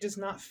strange. It does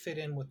not fit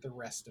in with the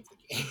rest of the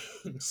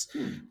games,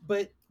 Hmm.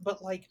 but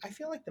like I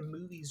feel like the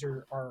movies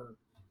are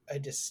a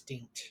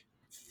distinct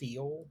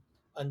feel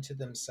unto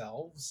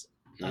themselves,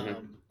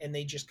 Hmm. and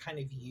they just kind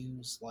of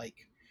use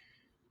like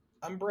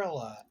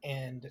Umbrella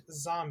and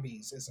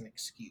zombies as an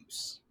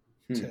excuse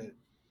Hmm.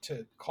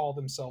 to call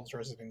themselves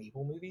Resident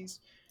Evil movies.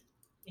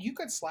 You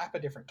could slap a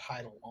different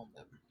title on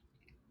them,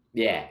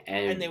 Yeah,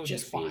 and it and they would would be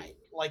just be fine.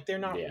 Like they're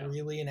not yeah.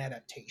 really an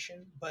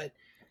adaptation, but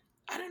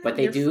I don't But know.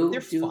 they They're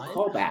do fun.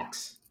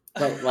 callbacks.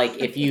 But like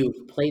if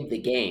you played the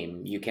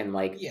game, you can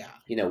like, Yeah,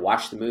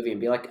 watch the movie and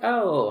be like,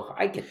 "Oh,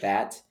 I get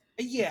that."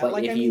 yeah. But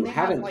Like I if mean, you they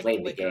have haven't like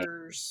played the game,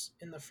 liquors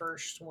in the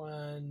first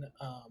one.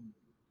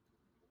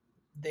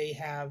 They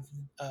have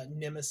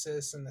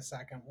Nemesis in the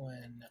second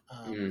one.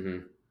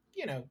 mhm.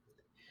 You know,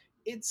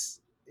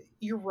 it's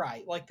you're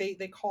right. Like they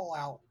call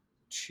out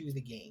to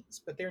the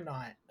games, but they're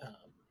not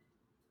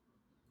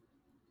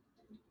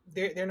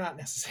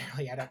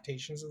necessarily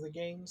adaptations of the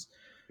games.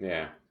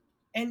 Yeah.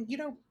 And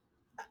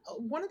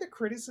one of the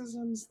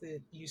criticisms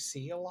that you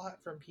see a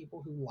lot from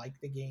people who like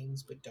the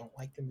games but don't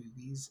like the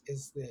movies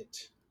is that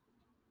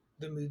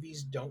the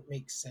movies don't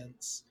make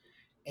sense,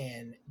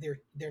 and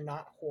they're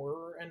not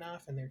horror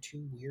enough, and they're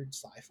too weird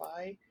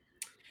sci-fi.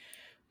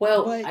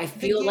 Well, But I the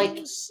feel like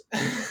games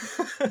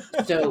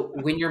so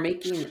when you're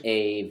making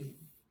a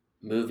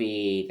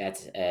movie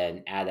that's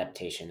an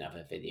adaptation of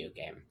a video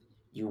game,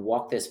 you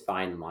walk this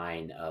fine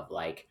line of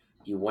like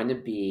you want to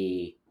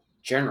be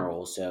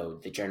general so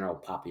the general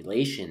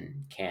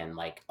population can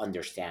like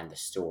understand the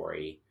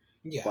story,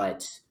 yeah,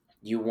 but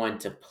you want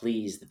to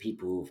please the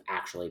people who've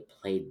actually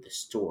played the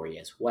story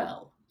as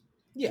well.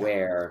 yeah,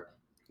 Where,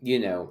 you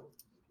know,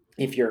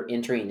 if you're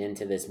entering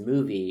into this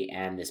movie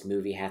and this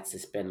movie has to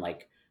spend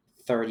like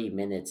 30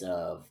 minutes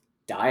of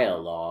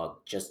dialogue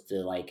just to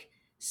like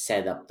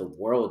set up the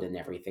world and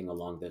everything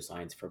along those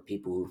lines for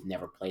people who've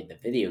never played the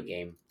video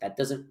game, that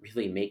doesn't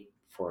really make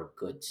for a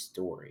good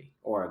story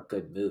or a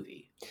good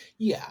movie.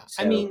 yeah. I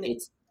So mean,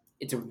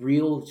 it's a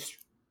real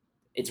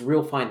it's a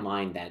real fine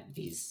line that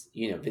these,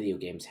 you know, video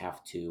games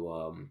have to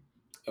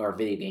or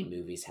video game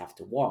movies have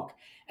to walk.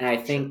 And I sure.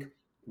 think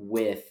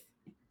with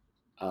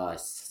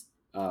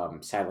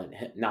not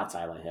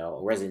Silent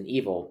Hill, Resident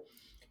Evil,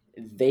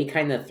 they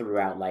kind of threw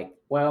out like,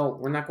 well,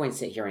 we're not going to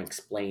sit here and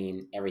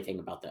explain everything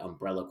about the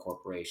Umbrella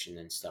Corporation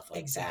and stuff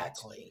like that.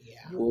 Exactly.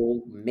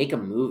 We'll make a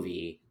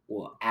movie.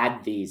 We'll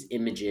add these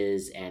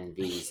images and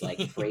these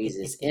like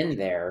phrases in Yeah.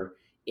 there.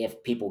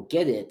 If people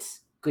get it,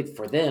 good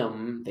for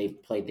them.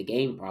 They've played the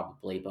game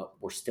probably, but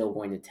we're still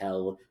going to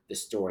tell the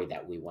story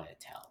that we want to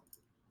tell.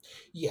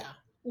 Yeah.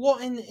 Well,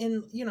 and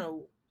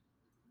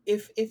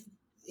if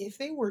if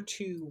they were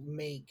to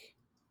make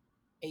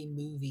a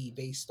movie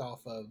based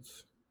off of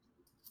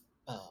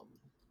um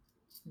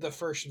the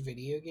first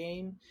video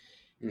game,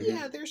 Hmm.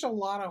 yeah, there's a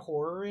lot of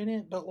horror in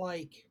it, but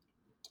like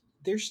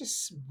there's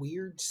this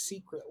weird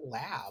secret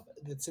lab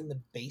that's in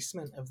the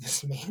basement of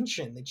this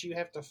mansion that you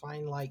have to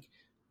find like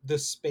the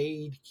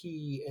spade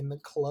key and the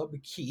club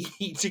key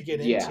to get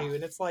Yeah. into,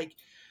 and it's like,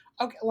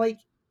 okay, like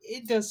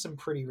it does some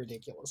pretty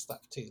ridiculous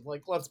stuff too,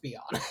 like let's be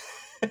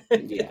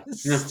Yeah.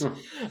 honest.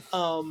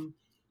 um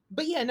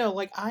but yeah, no,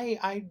 like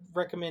I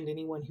recommend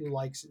anyone who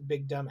likes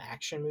big dumb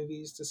action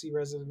movies to see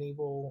Resident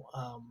Evil.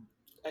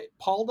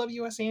 Paul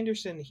W.S.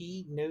 Anderson,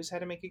 he knows how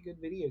to make a good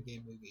video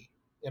game movie,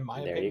 in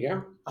my There you opinion.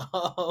 go.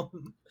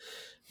 um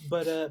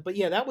but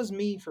yeah, that was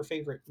me for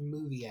favorite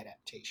movie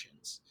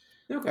adaptations.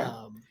 Okay.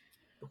 um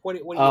what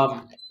do you got?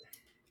 Um,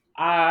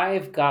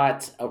 I've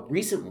got a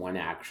recent one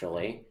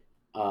actually.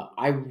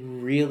 I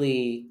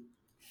really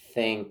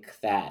think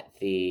that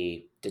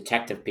the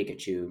Detective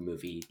Pikachu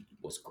movie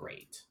was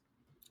great.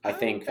 I Oh,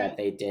 think that okay.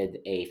 they did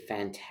a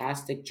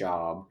fantastic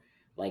job,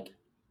 like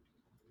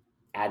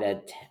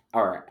adapt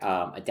or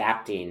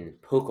adapting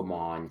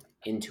Pokemon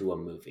into a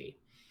movie.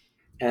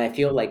 And I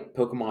feel like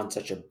Pokemon's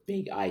such a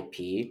big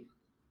IP.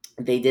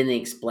 They didn't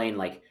explain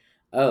like,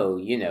 oh,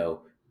 you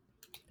know,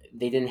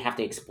 they didn't have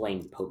to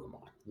explain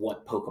Pokemon,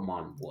 what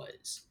Pokemon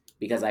was,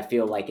 because I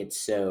feel like it's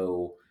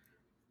so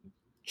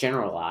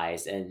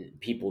generalized and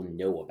people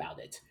know about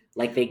it.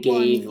 Like they Well,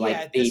 I gave mean, yeah, like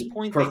at this the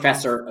point they have.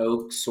 Professor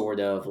Oak sort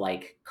of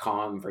like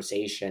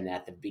conversation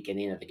at the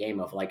beginning of the game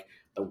of like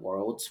the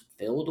world's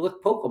filled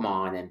with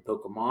Pokemon and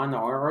Pokemon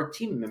are our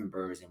team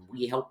members and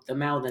we help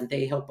them out and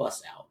they help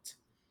us out.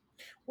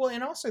 Well,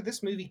 and also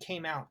this movie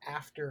came out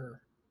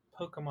after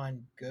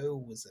Pokemon Go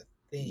was a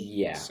thing,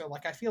 Yeah. so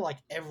like I feel like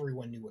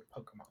everyone knew what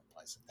Pokemon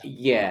was at that point.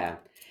 Yeah.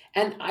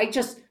 And I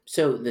just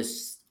so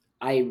this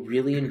I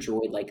really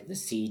enjoyed like the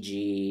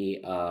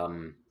CG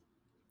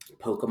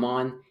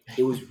Pokemon.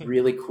 It was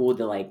really cool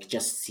to like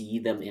just see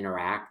them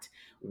interact.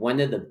 One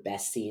of the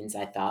best scenes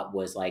I thought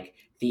was like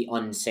the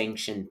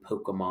unsanctioned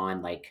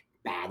Pokemon like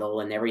battle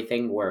and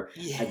everything where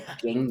Yeah, a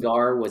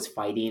Gengar was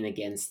fighting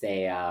against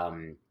a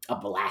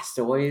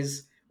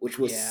Blastoise, which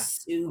was yeah,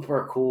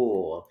 super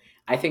cool.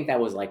 I think that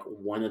was like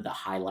one of the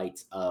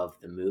highlights of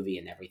the movie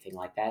and everything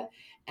like that.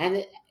 And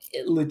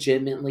it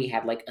legitimately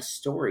had like a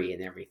story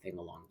and everything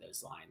along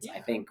those lines. I yeah,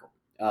 think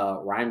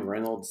Ryan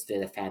Reynolds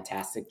did a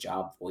fantastic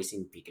job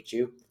voicing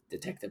Pikachu,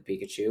 Detective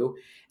Pikachu,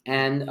 yeah.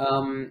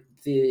 and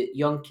the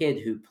young kid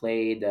who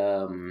played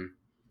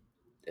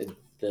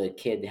the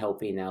kid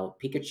helping out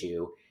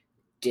Pikachu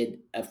did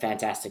a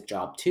fantastic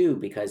job too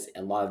because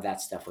a lot of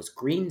that stuff was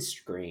green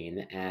screen,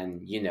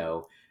 and you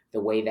know the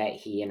way that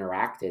he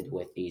interacted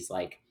with these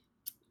like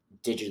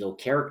digital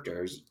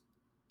characters,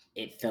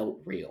 it felt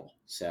real.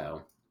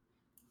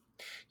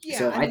 Yeah,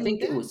 So I I mean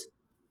think it that. was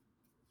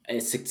a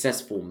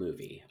successful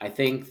movie. I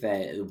think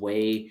that the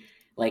way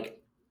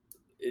like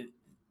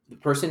the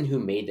person who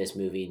made this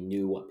movie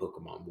knew what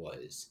Pokemon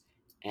was,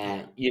 Yeah,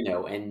 and you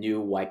know, and knew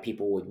why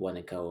people would want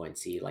to go and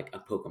see like a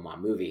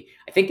Pokemon movie.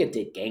 I think it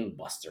did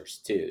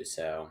gangbusters too.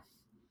 So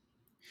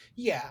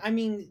yeah. I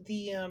mean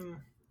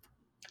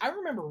I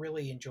remember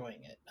really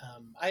enjoying it.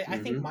 I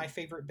think Hmm. my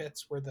favorite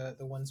bits were the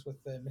ones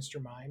with the Mr.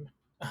 Mime.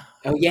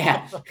 Oh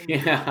yeah, um,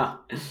 yeah.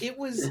 it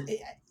was,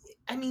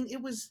 I mean,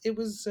 it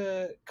was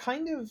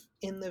kind of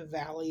in the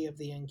valley of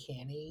the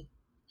uncanny,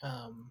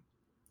 um,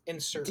 in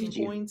certain Did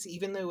you? points,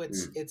 even though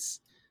Mm,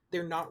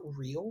 they're not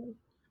real,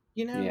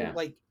 yeah,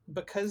 like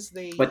because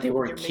but they they're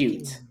weren't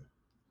making cute. them.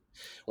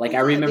 Like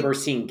Well, I yeah, remember they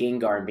seeing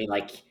Gengar and being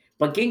like,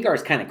 but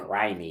Gengar's kind of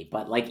grimy.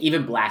 But like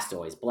even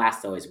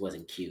Blastoise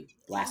wasn't cute.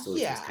 Blastoise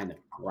was yeah, kind of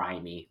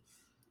grimy.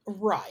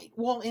 right.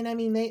 Well, and I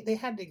mean they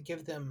had to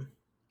give them,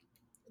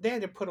 they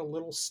had to put a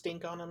little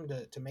stink on them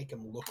to make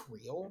them look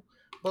real,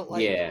 but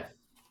like, Yeah,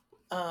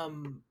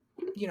 um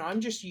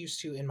I'm just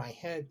used to in my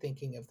head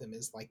thinking of them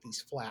as like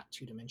these flat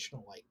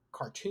two-dimensional like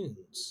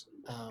cartoons,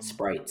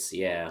 sprites.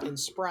 Yeah. and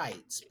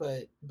sprites,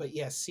 but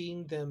yeah,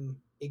 seeing them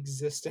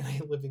exist in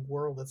a living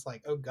world, it's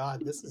like, oh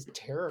god, this is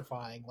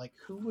terrifying. Like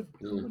who would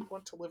Mm.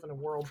 want to live in a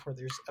world where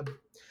there's a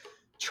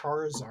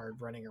Charizard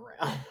running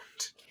around?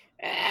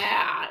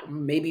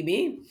 Maybe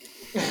me.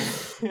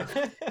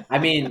 I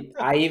mean,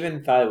 I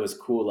even thought it was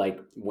cool, like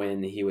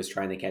when he was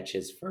trying to catch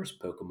his first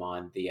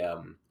Pokemon, the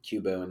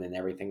Cubone and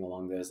everything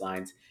along those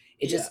lines.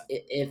 It Yeah, just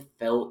it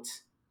felt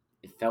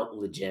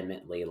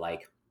legitimately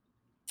like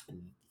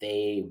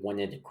they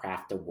wanted to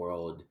craft a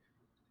world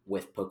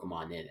with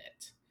Pokemon in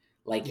it.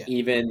 Like yeah,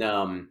 even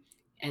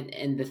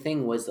and the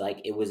thing was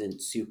like it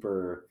wasn't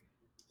super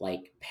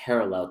like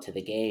parallel to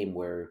the game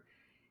where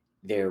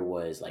there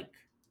was like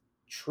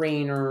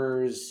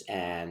trainers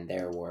and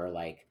there were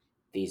like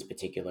these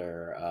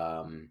particular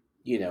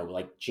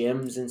like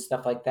gyms and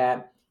stuff like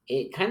that.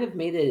 It kind of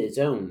made it its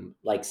own,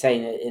 like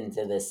setting it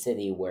into the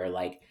city where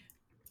like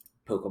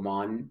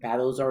Pokemon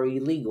battles are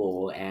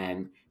illegal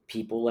and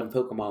people and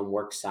Pokemon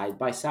work side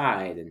by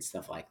side and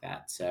stuff like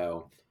that.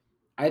 So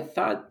I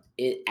thought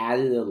it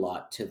added a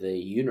lot to the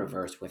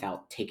universe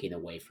without taking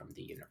away from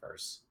the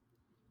universe.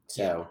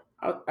 yeah, So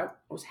I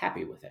was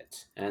happy with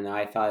it, and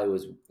I thought it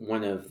was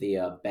one of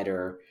the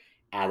better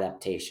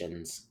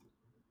adaptations.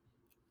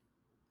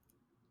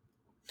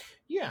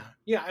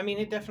 yeah. I mean,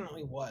 it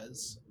definitely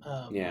was.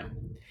 Yeah,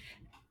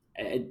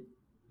 I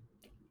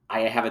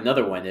I have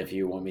another one if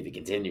you want me to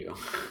continue.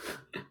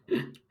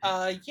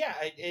 Yeah.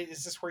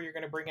 Is this where you're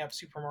going to bring up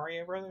Super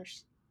Mario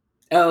Brothers?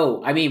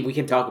 Oh, I mean, we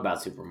can talk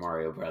about Super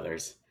Mario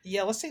Brothers.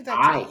 Yeah, let's save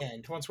that to the I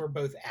end once we're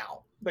both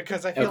out,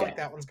 because I feel like Okay,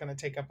 that one's going to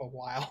take up a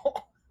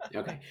while.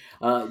 okay.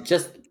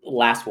 Just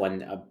last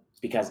one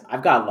because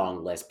I've got a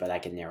long list, but I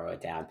can narrow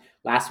it down.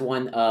 Last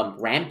one,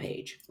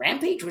 Rampage.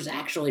 Rampage was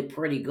actually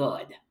pretty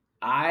good.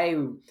 I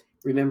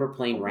remember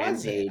playing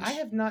Was it? I Rampage.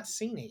 have not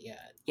seen it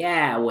yet.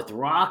 Yeah, with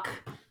Rock.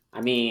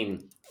 I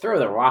mean, throw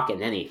the Rock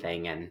in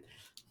anything, and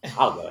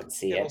I'll go and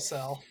see It'll it.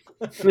 sell.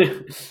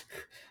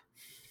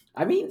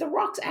 I mean, The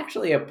Rock's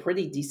actually a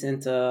pretty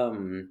decent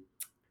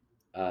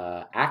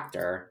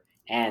actor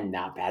and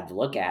not bad to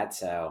look at.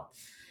 So,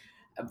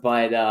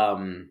 but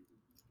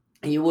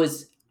it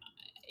was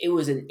it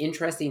was an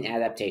interesting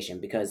adaptation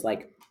because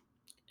like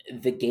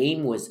the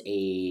game was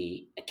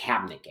a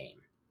cabinet game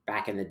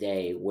back in the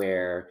day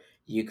where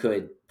you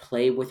could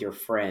play with your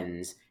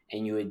friends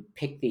and you would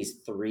pick these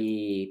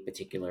three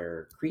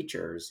particular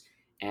creatures,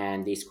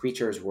 and these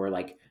creatures were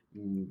like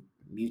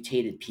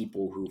mutated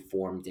people who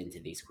formed into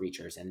these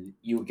creatures, and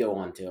you would go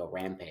on to a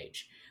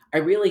rampage. I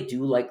really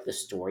do like the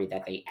story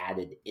that they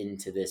added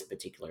into this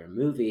particular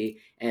movie,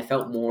 and it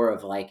felt more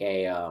of like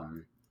a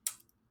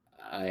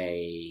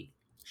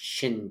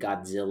Shin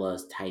Godzilla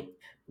type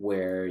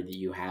where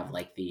you have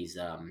like these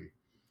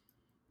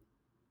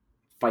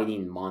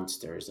fighting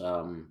monsters,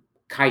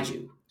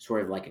 kaiju,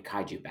 sort of like a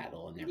kaiju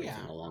battle and everything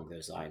Yeah. along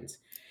those lines.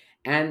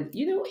 And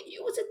it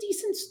was a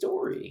decent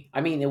story.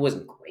 I mean, it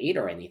wasn't great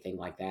or anything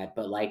like that,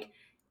 but like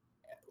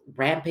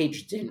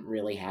Rampage didn't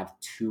really have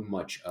too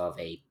much of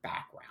a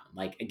background.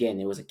 Like again,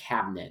 it was a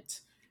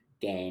cabinet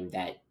game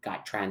that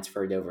got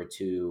transferred over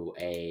to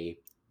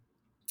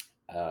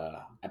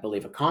I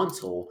believe, a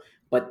console.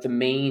 But the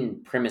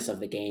main premise of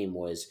the game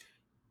was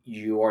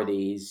you are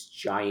these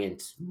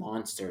giant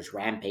monsters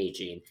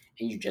rampaging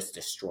and you just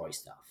destroy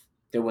stuff.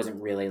 There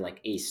wasn't really like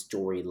a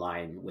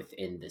storyline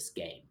within this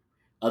game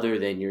other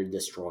than you're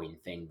destroying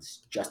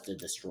things just to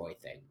destroy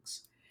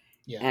things.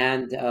 Yeah.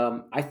 And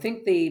I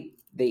think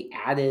they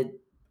added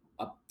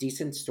a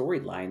decent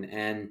storyline,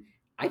 and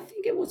I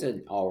think it was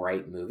an all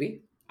right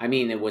movie. I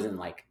mean, it wasn't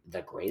like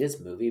the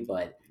greatest movie,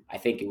 but I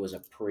think it was a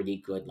pretty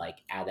good like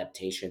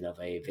adaptation of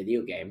a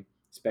video game,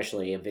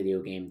 especially a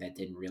video game that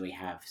didn't really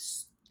have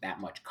that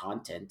much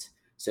content.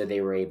 So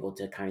they were able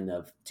to kind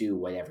of do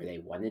whatever they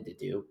wanted to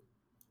do.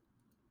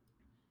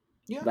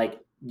 Yeah. Like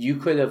you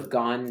could have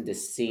gone to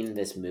seen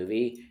this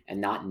movie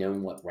and not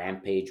known what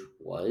Rampage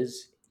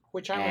was,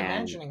 Which I'm and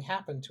imagining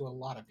happened to a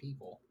lot of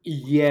people.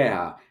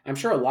 yeah, I'm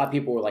sure a lot of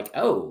people were like,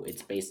 "Oh,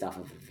 it's based off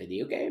of a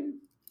video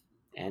game,"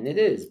 and it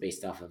is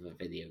based off of a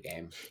video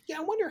game. Yeah,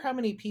 I wonder how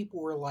many people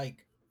were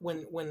like,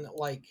 when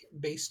like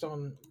based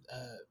on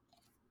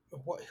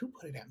who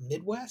put it out?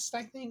 Midwest,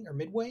 I think, or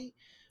Midway.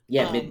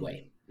 Yeah, Um,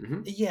 Midway.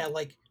 Hmm. yeah,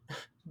 like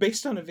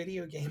based on a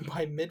video game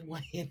by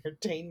Midway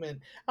Entertainment.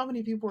 How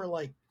many people are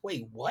like,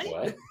 wait, what?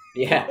 What?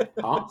 Yeah.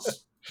 Huh?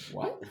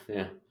 What?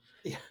 Yeah.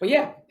 Yeah. But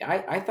yeah,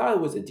 I thought it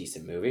was a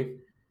decent movie.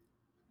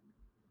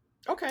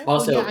 Okay.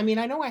 Well, yeah. I Also, mean,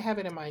 I know I have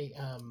it in my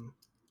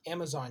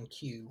Amazon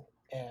queue,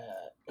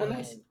 oh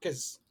nice. and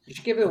because You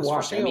should give it it a was for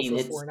watch. I sale mean,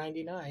 for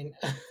 4.99.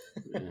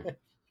 yeah.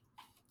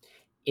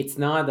 It's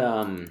not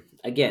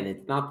again,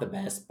 it's not the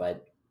best,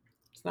 but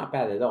it's not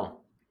bad at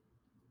all.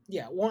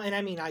 Yeah. Well, and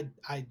I mean,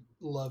 I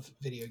love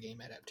video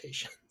game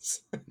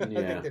adaptations. I think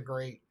Yeah. they're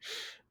great.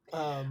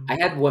 I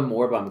had one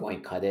more, but I'm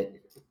going to cut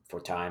it for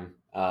time.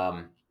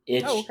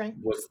 It Oh, okay.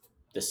 was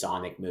the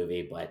Sonic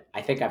movie, but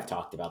I think I've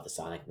talked about the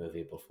Sonic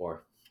movie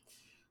before.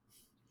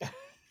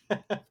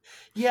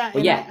 Yeah, But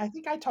and yeah, I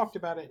think I talked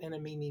about it in a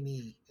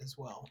me as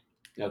well.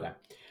 okay.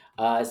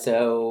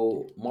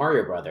 So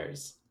Mario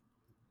Brothers.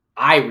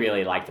 I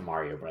really like the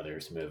Mario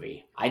Brothers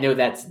movie. I know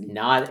that's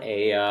not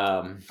a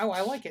Oh,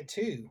 I like it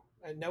too.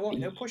 No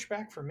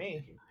pushback for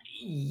me.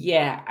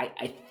 yeah,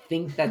 I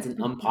think that's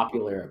an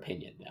unpopular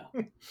opinion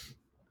though.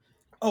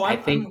 Oh, I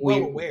think I'm well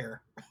we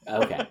aware.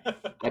 okay.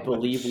 I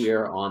believe we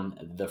are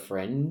on the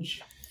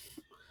fringe.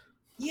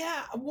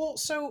 Yeah, well,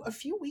 so a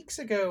few weeks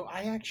ago,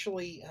 I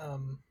actually,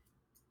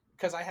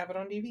 because I have it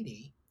on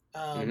DVD,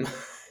 Hmm.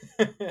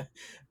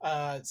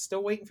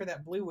 still waiting for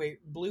that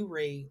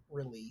Blu-ray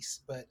release,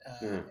 but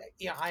Yeah.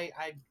 yeah,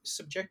 I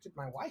subjected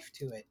my wife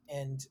to it,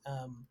 and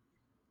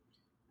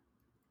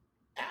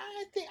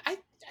I think I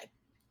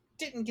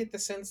didn't get the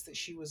sense that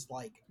she was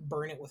like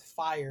burn it with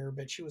fire,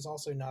 but she was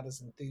also not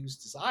as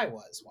enthused as I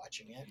was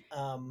watching it.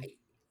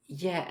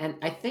 Yeah, and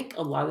I think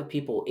a lot of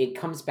people it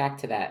comes back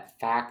to that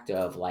fact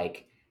of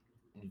like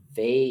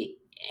they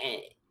eh,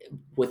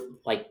 with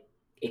like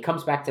it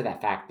comes back to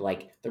that fact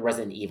like the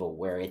Resident Evil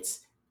where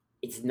it's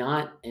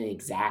not an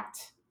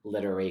exact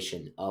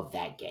literation of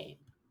that game.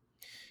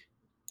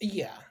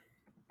 Yeah, yeah.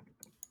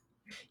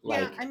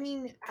 Like I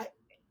mean,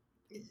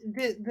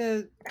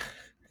 the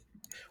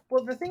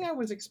well, the thing I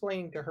was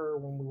explaining to her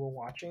when we were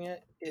watching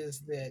it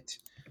is that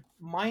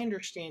my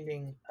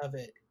understanding of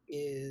it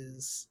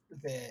is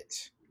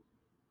that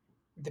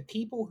the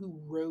people who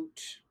wrote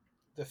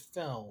the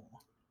film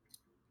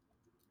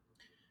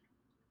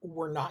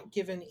were not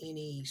given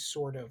any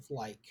sort of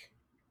like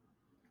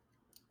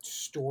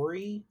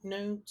story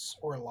notes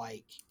or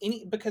like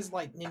any because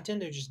like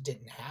Nintendo just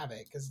didn't have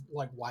it because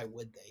like why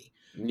would they?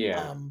 yeah.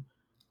 Um,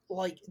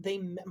 like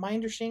my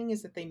understanding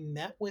is that they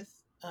met with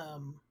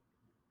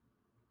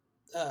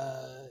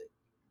uh,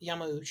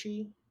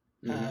 Yamauchi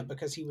Hmm.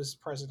 because he was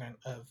president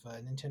of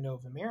Nintendo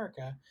of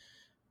America.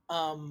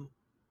 Um,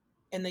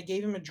 and they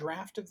gave him a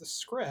draft of the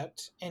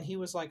script, and he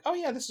was like, "Oh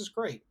yeah, this is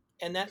great."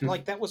 And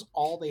that was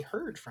all they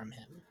heard from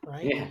him,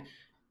 right? Yeah.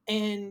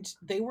 And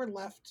they were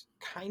left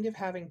kind of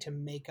having to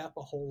make up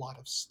a whole lot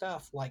of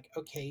stuff. Like,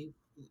 okay,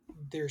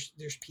 there's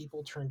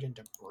people turned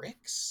into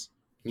bricks.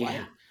 What?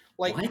 Yeah.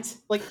 Like What?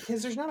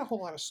 because there's not a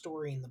whole lot of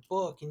story in the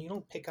book, and you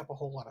don't pick up a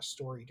whole lot of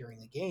story during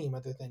the game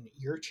other than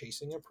you're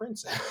chasing a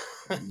princess.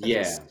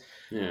 Yeah.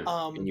 Yeah. And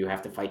um, you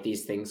have to fight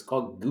these things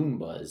called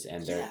Goombas,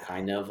 and they're yeah,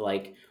 kind of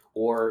like,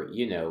 or,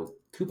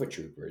 Koopa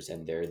Troopers,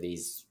 and they're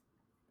these.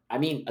 I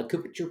mean, a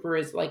Koopa Trooper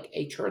is like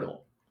a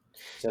turtle.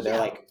 So they're yeah.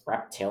 like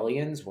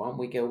reptilians. Why don't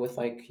we go with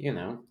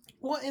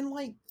Well, and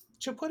like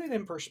to put it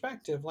in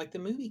perspective, like the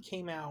movie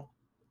came out,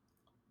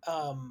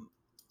 um,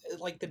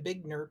 like the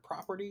big nerd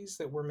properties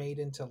that were made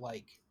into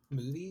like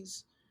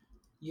movies.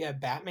 You have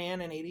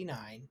Batman in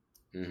 '89,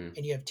 hmm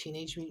and you have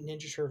Teenage Mutant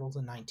Ninja Turtles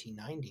in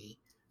 1990.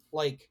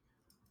 Like,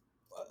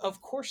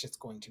 of course, it's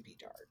going to be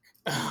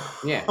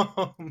Yeah.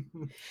 dark.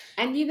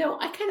 And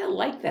I kind of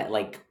like that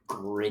like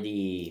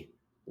gritty,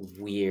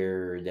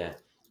 weird Have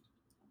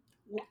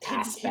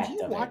aspect you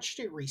of it. watched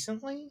it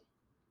recently?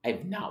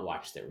 I've not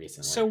watched it So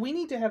recently. we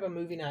need to have a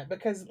movie night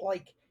because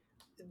like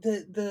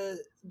the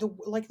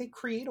like they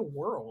create a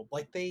world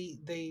like they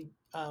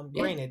Yeah.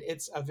 granted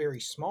it's a very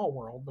small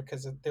world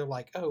because they're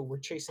like, oh, we're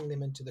chasing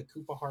them into the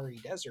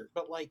Kupahari desert,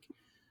 but like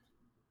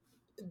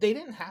they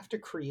didn't have to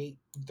create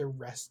the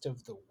rest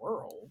of the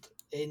world,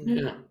 and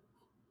Yeah.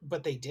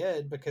 but they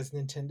did because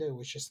Nintendo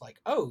was just like,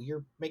 oh,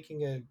 you're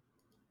making a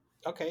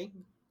okay,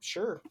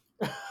 sure.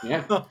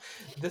 Yeah.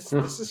 This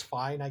is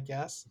fine, I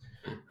guess.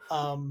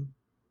 um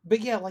but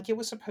yeah, like it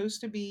was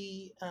supposed to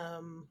be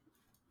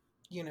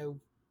you know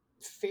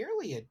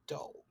fairly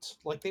adult,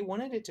 like they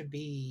wanted it to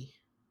be.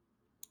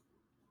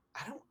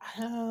 I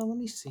don't. Let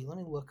me see. Let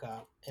me look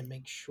up and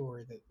make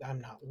sure that I'm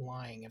not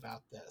lying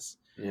about this.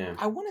 Yeah.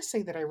 I want to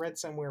say that I read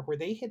somewhere where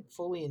they had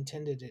fully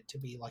intended it to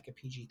be like a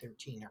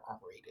PG-13 or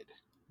R-rated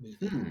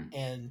movie, Hmm.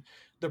 and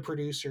the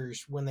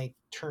producers, when they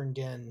turned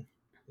in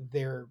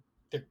their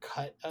their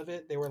cut of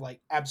it, they were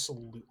like,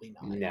 "Absolutely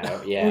not. No.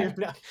 We're Yeah.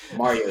 not."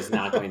 Mario is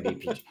not going to be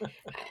PG.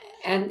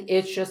 And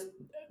it's just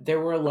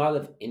there were a lot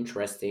of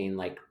interesting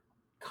like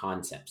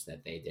concepts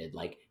that they did.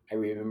 Like I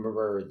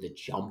remember the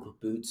jump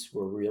boots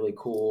were really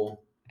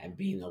cool, and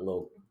being a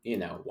little,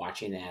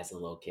 watching it as a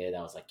little kid,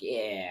 I was like,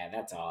 yeah,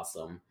 that's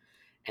awesome.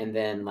 And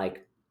then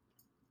like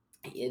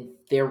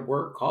there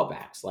were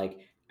callbacks.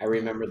 Like I Yeah.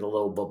 remember the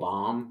little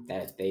bomb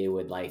that they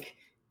would like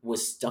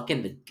was stuck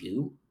in the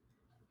goo,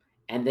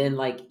 and then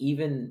like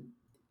even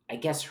I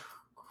guess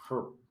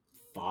her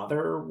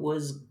father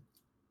was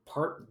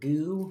part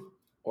goo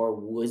or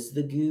was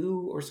the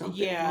goo or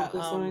something Yeah, along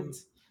those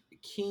lines.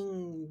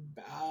 King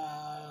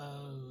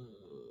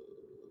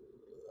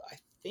I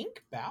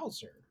think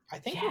Bowser. I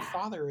think her Yeah,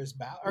 father is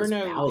Bowser. it Or was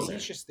no, he's Bowser.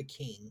 just the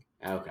king.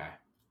 Okay.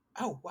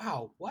 Oh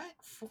wow, what?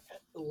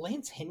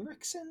 Lance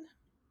Henriksen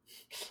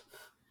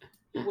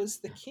was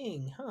the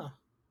king, huh?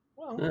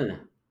 Well, Huh.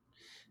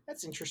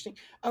 that's interesting.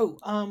 Oh,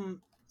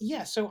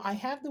 yeah, so I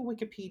have the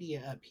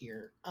Wikipedia up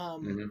here.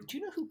 Hmm. Do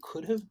you know who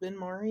could have been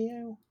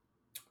Mario?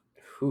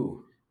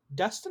 Who?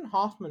 Dustin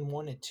Hoffman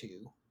wanted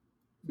to,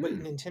 but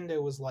Hmm.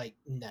 Nintendo was like,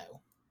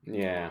 no.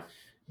 Yeah.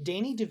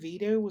 Danny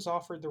DeVito was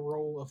offered the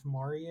role of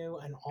Mario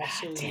and Ah,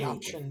 also the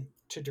option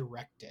to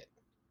direct it.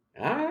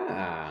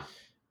 Ah,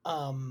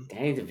 Um,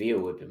 Danny DeVito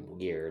would have been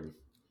weird.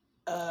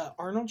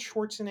 Arnold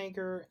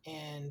Schwarzenegger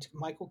and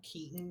Michael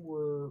Keaton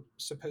were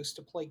supposed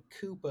to play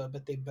Koopa,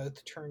 but they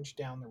both turned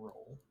down the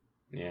role.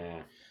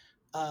 Yeah.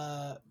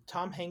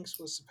 Tom Hanks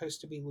was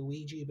supposed to be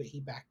Luigi, but he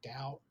backed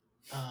out.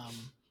 Um,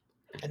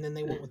 and then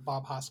they went with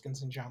Bob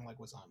Hoskins and John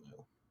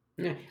Leguizamo.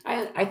 Yeah.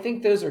 I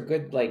think those are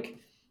good. Like,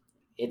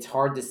 it's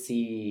hard to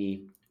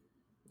see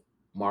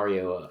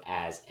Mario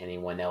as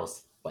anyone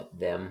else but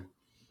them.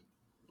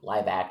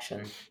 Live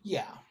action.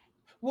 Yeah.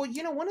 Well,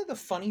 one of the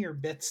funnier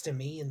bits to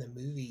me in the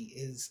movie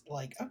is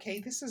like, okay,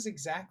 this is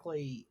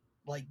exactly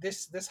like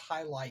this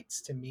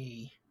highlights to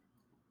me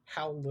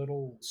how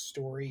little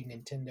story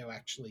Nintendo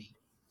actually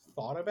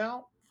thought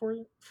about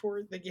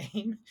for the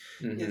game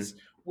is Hmm.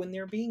 when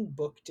they're being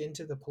booked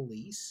into the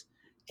police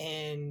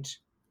and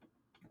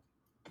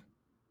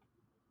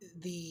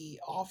the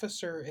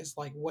officer is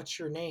like, "What's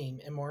your name?"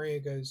 And Mario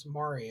goes,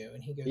 "Mario."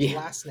 And he goes, Yeah.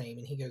 "Last name?"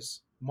 And he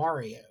goes,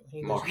 "Mario." And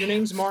he goes, "Your Mario.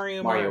 name's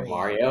Mario Mario."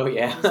 Mario.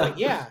 And he's like,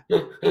 Yeah.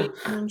 "Yeah." And he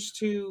turns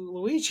to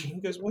Luigi. He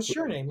goes, "What's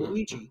your name?"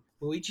 Luigi.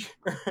 Luigi.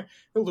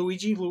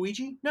 Luigi.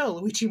 Luigi. No,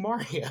 Luigi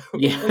Mario.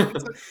 Like Yeah.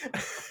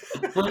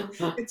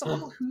 it's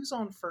all who's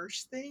on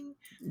first thing.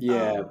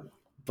 Yeah. Um,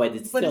 But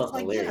it's but still it's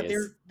like, yeah,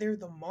 hilarious. they're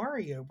the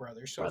Mario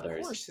brothers, so of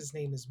Brothers. course his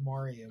name is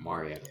Mario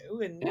Mario. Mario,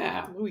 and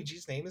Yeah.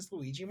 Luigi's name is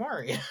Luigi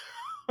Mario.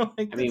 Like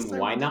I that's mean, so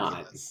why not?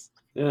 ridiculous.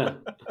 Yeah.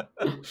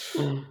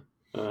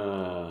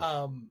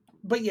 uh,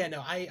 But yeah, no,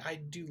 I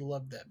do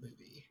love that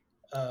movie.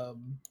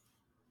 Um,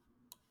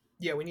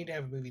 yeah, we need to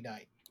have a movie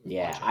night.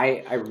 yeah, Watch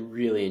it. I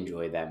really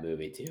enjoyed that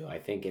movie too. I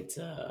think it's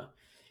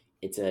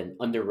an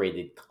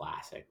underrated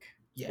classic.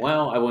 Yeah.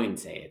 Well, I wouldn't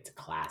say it's a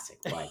classic,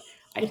 but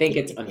I think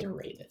it's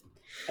underrated.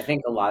 I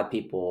think a lot of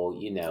people,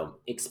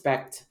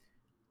 expect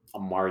a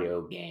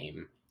Mario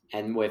game,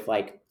 and with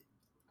like,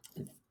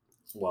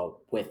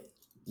 well, with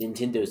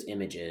Nintendo's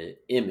image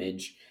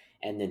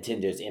and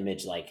Nintendo's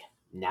image, like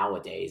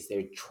nowadays,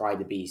 they try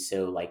to be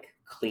so like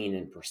clean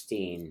and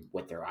pristine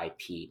with their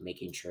IP,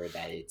 making sure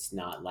that it's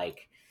not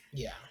like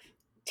Yeah.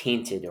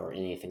 tainted or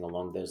anything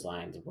along those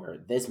lines. Where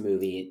this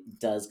movie it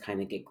does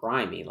kind of get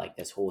grimy, like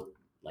this whole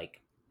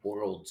like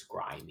world's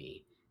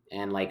grimy,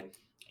 and like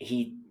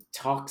he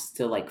talks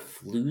to like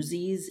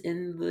floozies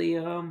in the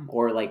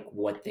or like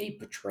what they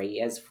portray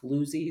as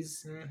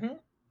floozies. Mm-hmm.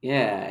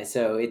 Yeah,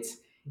 so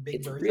Big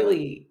it's Bertha.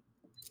 really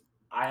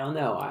I don't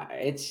know.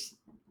 It's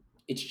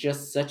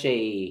just such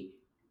a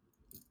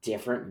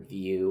different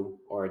view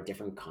or a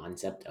different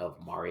concept of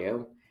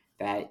Mario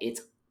that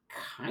it's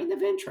kind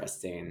of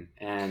interesting,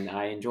 and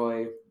I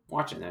enjoy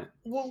watching it.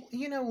 Well,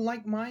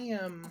 like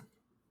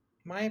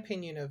my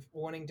opinion of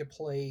wanting to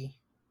play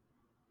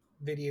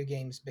video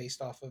games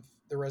based off of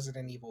the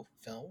Resident Evil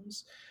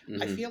films,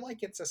 I Hmm. feel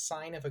like it's a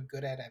sign of a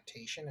good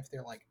adaptation if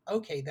they're like,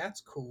 okay, that's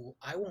cool.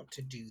 I want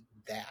to do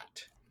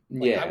that.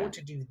 Like, I Yeah, want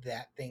to do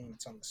that thing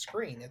that's on the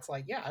screen. It's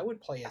like, yeah, I would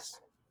play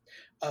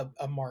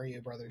a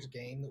Mario Brothers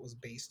game that was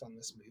based on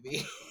this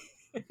movie.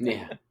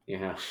 yeah,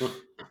 yeah,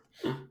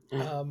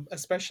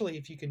 Especially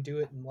if you can do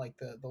it in like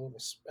the little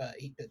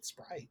 8-bit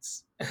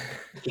sprites.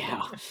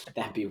 yeah.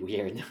 That'd be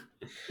weird.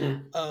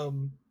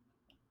 um,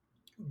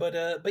 but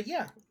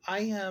yeah,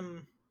 I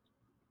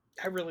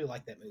really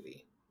like that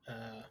movie.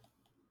 Uh,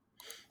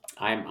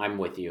 I'm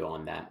with you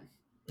on that.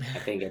 I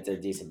think it's a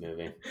decent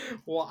movie.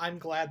 well, I'm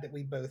glad that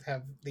we both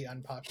have the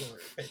unpopular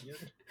opinion.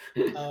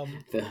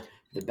 Um, the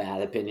the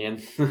bad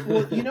opinion.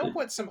 well, you know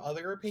what? Some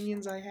other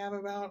opinions I have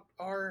about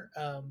are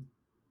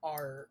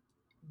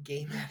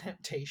game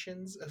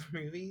adaptations of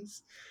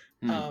movies.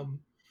 Hmm. Um,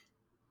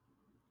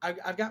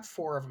 I've got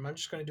four of them. I'm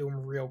just going to do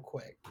them real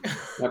quick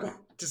Okay,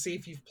 to see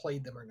if you've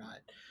played them or not.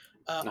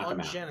 knock them On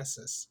out.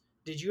 Genesis,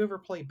 did you ever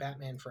play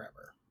Batman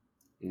Forever?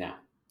 No.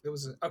 It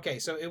was okay.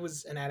 So it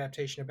was an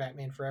adaptation of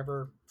Batman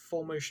Forever,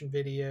 full motion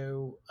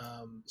video.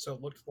 So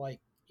it looked like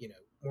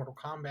Mortal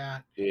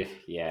Kombat. Ugh,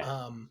 yeah.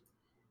 Um,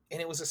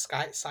 and it was a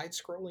side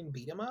scrolling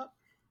beat 'em up.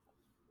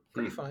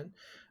 Pretty Hmm. fun.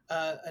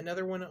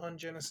 Another one on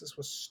Genesis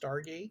was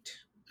Stargate.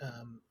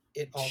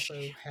 It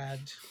also had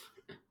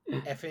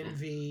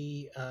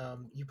FMV.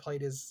 You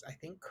played as I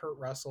think Kurt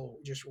Russell,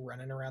 just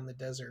running around the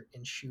desert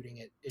and shooting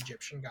at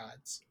Egyptian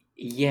gods.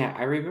 Yeah,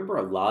 I remember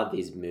a lot of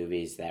these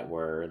movies that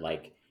were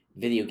like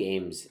video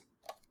games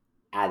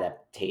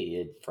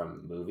adapted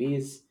from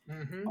movies.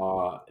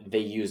 Hmm. They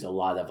use a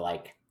lot of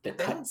like the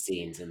They cut don't.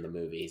 scenes in the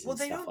movies Well, and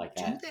they stuff don't like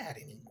do that. that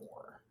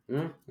anymore.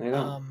 They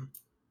don't.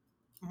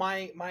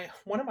 My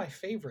one of my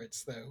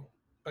favorites though,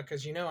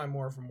 because I'm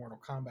more of a Mortal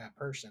Kombat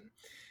person,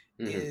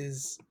 Hmm.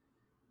 is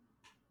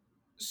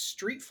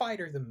Street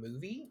Fighter the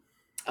movie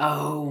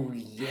Oh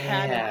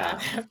had an yeah,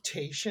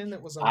 adaptation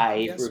that was on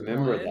I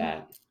remember PS1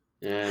 that.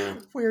 Yeah,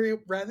 where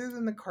rather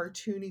than the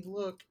cartoony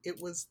look, it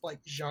was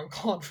like Jean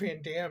Claude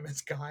Van Damme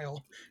as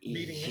Guile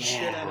beating the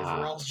shit out of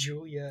yeah. Raul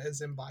Julia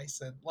as M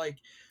Bison. Like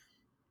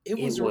it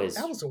It was that was.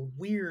 was a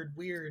weird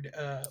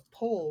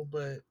pull,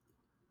 but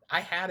I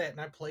had it and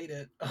I played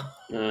it.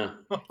 That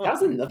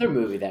was another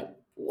movie that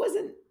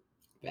wasn't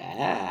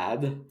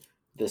bad.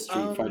 The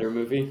Street um, Fighter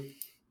movie.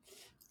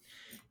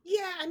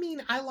 yeah, I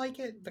mean, I like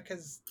it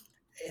because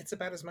it's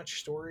about as much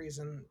story as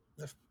in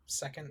the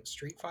second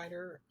Street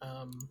Fighter.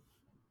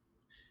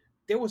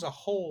 There was a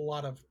whole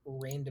lot of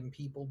random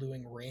people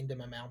doing random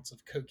amounts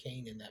of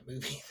cocaine in that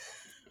movie.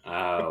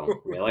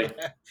 Oh, really?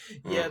 Yeah,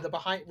 Uh, yeah. The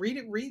behind read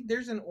it. Read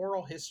There's an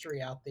oral history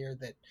out there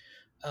that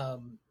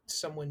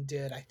someone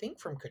did, I think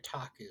from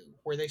Kotaku,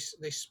 where they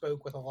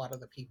spoke with a lot of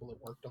the people that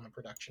worked on the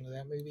production of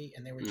that movie,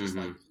 and they were just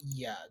like, mm-hmm.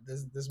 "Yeah,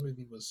 this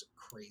movie was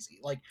crazy.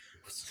 Like,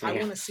 So, I yeah,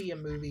 want to see a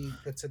movie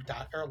that's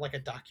a or like a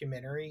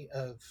documentary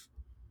of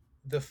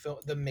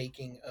the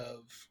making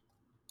of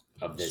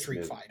of this Street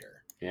movie.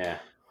 Fighter." Yeah.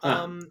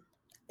 Huh. Um,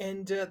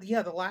 and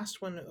yeah, the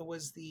last one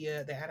was the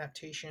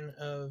adaptation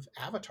of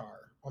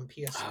Avatar on Oh.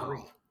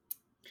 PS3.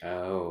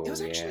 Oh,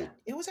 yeah.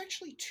 It was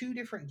actually two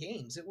different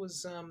games. It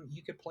was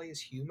you could play as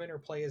human or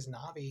play as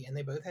Navi, and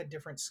they both had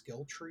different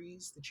skill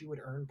trees that you would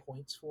earn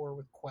points for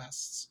with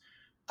quests.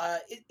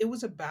 It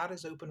was about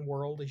as open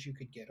world as you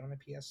could get on a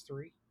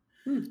PS3.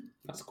 Hmm.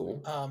 That's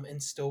cool.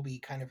 And still be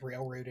kind of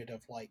railroaded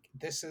of like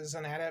this is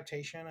an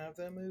adaptation of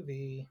the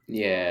movie.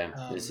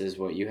 Yeah, this Um, is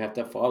what you have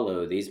to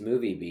follow, these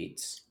movie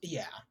beats.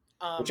 yeah.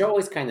 Which Um,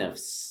 always kind of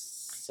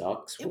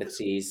sucks it with was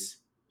these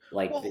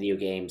like well, video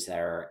games that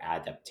are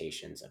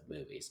adaptations of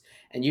movies.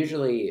 And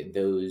usually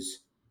those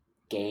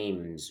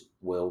games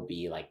will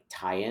be like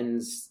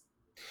tie-ins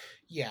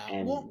yeah.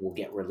 and Well, will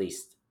get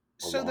released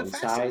so the alongside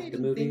the fascinating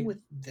thing movie. with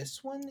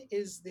this one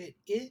is that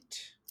it,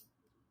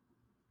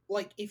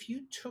 like, if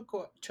you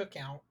took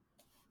out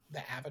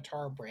the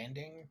Avatar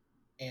branding,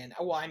 and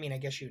well, I mean, I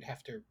guess you'd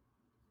have to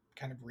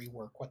kind of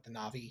rework what the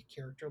Navi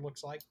character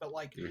looks like, but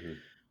like Hmm.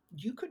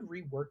 you could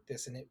rework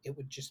this and it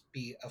would just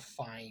be a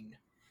fine,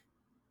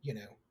 you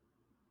know,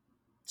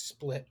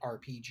 split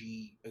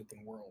RPG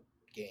open world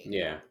game.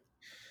 Yeah.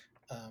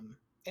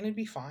 And it'd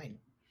be fine.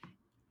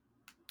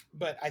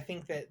 But I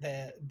think that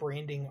the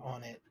branding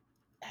on it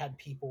had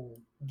people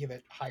give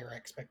it higher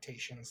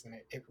expectations than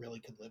it really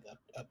could live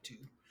up to.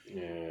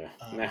 Yeah.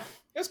 Nah. Um,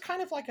 it was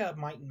kind of like a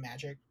Might and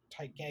Magic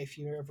type game. If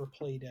you ever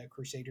played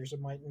Crusaders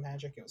of Might and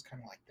Magic, it was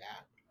kind of like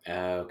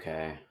that.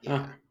 Okay.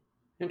 Huh. Yeah.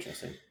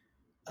 Interesting.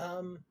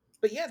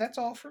 But yeah, that's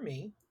all for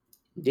me.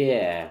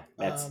 Yeah,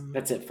 Um,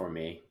 that's it for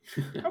me.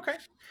 okay.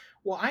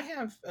 Well, I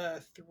have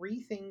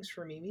three things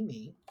for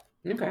me.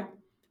 Okay.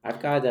 I've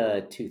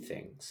got two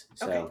things,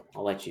 Okay. so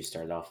I'll let you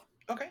start off.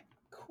 Okay.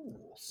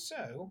 Cool.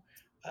 So,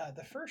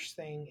 the first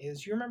thing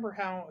is, you remember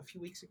how a few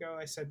weeks ago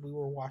I said we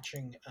were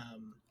watching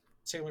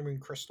Sailor Moon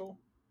Crystal?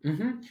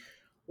 Mm-hmm.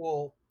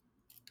 Well,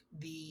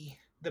 the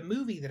the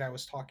movie that I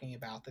was talking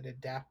about that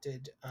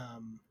adapted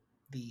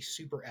the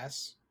Super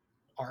S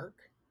arc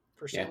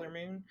for Yeah. Sailor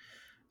Moon.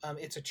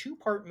 It's a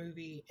two-part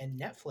movie, and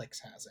Netflix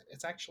has it.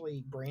 It's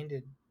actually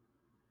branded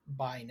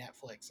by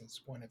Netflix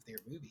as one of their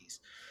movies.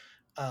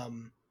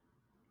 Um,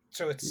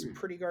 so it's Mm.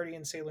 Pretty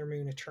Guardian Sailor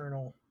Moon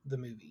Eternal, the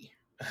movie,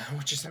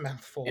 which is a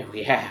mouthful. Oh,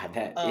 yeah,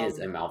 that is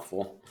a Um,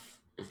 mouthful.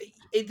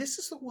 this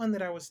is the one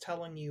that I was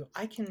telling you.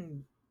 I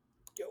can,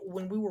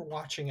 when we were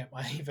watching it,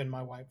 even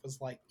my wife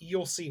was like,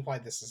 "You'll see why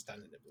this is done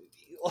in a movie."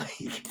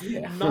 Like,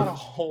 Yeah. not a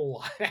whole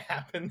lot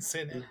happens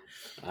in it,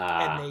 and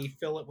Ah. they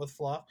fill it with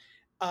fluff.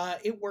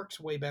 It works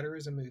way better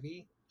as a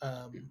movie.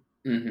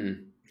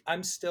 Mm-hmm.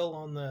 I'm still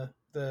on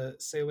the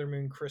Sailor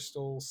Moon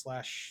Crystal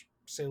slash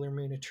Sailor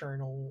Moon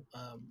Eternal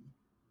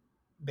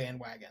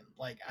bandwagon.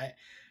 Like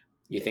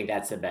You think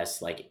that's the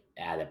best like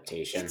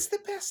adaptation? it's the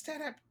best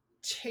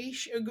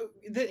adaptation,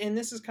 and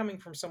this is coming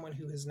from someone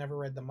who has never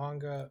read the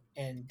manga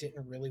and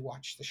didn't really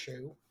watch the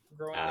show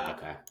growing Ah, up.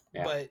 okay.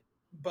 Yeah.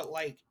 But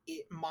like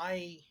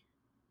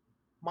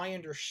my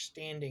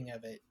understanding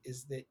of it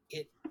is that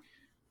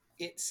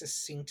it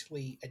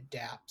succinctly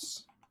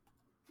adapts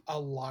a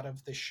lot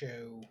of the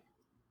show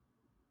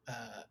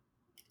uh,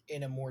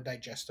 in a more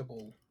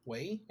digestible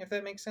way, if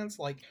that makes sense.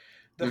 Like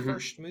the Mm-hmm.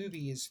 first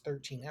movie is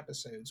 13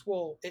 episodes.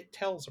 Well, it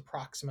tells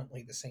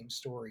approximately the same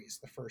story as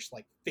the first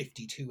like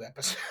 52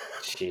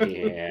 episodes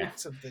Yeah.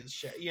 of the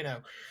show.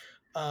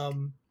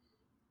 Um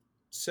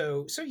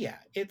so yeah,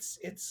 it's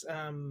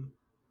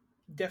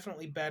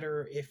definitely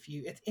better if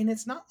you and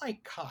it's not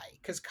like Kai,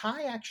 cuz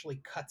Kai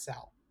actually cuts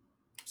out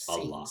A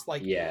lot. scenes.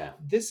 Like Yeah.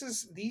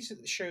 these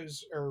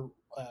shows are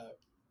uh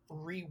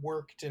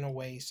reworked in a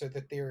way so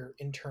that they're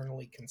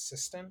internally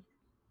consistent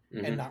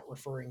and Hmm. not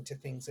referring to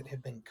things that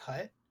have been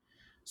cut.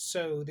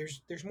 So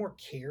there's more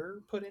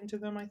care put into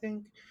them, I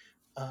think.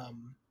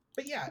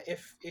 But yeah,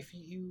 if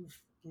you've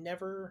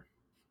never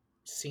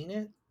seen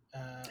it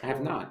I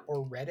have not.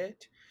 or read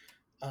it,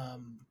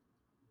 um,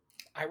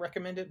 I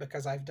recommend it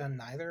because I've done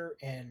neither,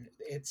 and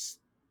it's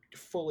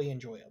fully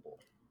enjoyable.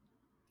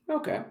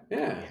 Okay,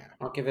 yeah, Yeah,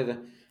 I'll give it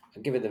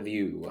a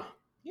view.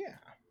 yeah.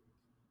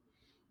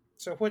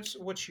 So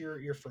what's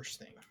your first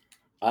thing?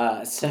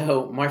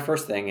 So my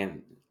first thing,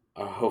 and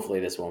hopefully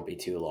this won't be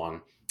too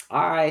long.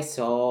 I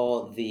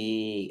saw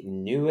the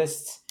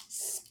newest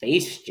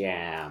Space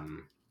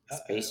Jam. Uh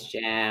Space oh.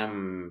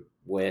 Jam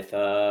with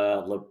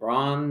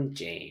LeBron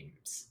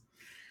James.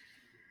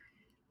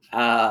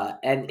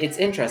 And it's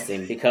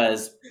interesting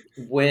because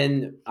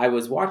when I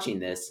was watching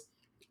this,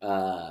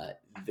 uh,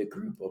 the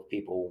group of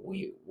people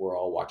we were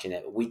all watching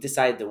it, we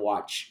decided to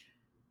watch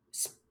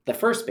the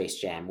first Space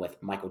Jam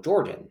with Michael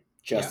Jordan,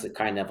 just Yeah. to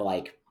kind of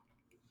like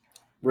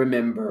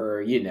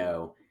remember,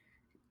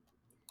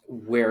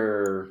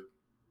 where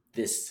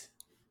this,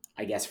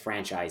 I guess,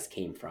 franchise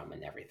came from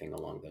and everything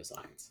along those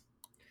lines.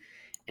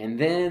 And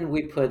then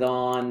we put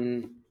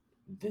on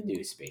the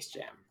new Space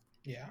Jam.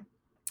 Yeah.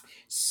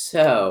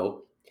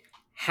 So,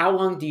 how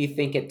long do you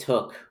think it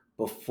took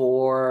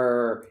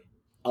before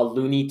a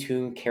Looney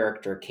Tune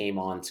character came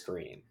on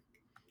screen?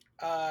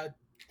 Uh,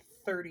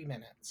 30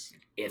 minutes.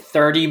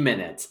 30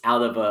 minutes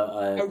out of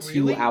a Oh,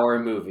 two really? hour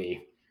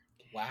movie.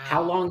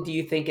 How long Wow. do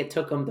you think it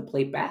took them to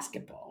play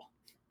basketball?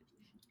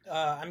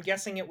 I'm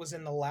guessing it was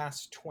in the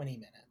last 20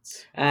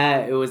 minutes.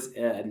 It was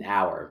an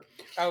hour.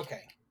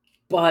 Okay.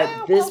 But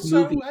Well, this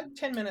so movie,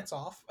 10 minutes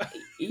off.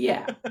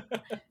 yeah,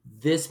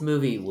 this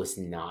movie was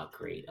not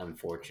great,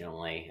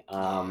 unfortunately.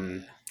 Yeah.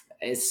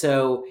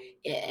 So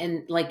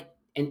and like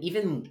and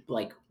even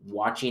like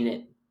watching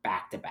it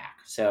back to back.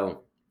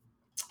 So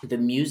the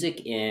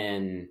music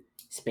in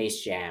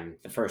Space Jam,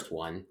 the first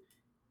one,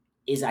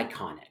 is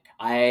iconic.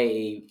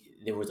 I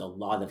There was a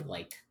lot of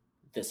like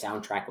the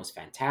soundtrack was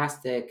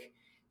fantastic.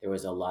 There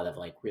was a lot of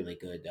like really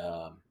good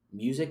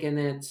music in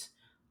it.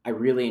 I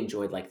really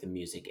enjoyed like the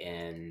music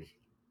in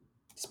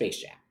Space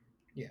Jam.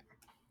 Yeah.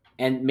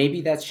 And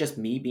maybe that's just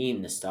me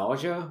being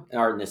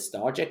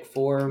nostalgic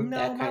for No,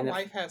 that my kind of.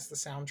 wife has the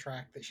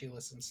soundtrack that she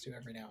listens to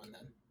every now and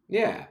then.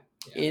 Yeah,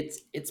 Yeah.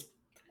 it's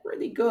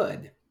pretty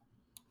good.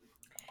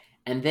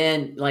 And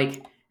then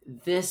like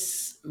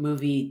this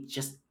movie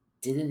just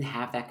didn't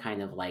have that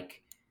kind of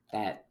like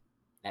that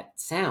that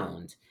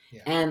sound.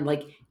 Yeah. And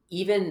like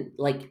even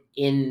like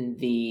in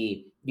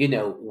the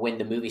when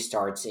the movie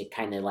starts, it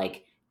kind of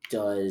like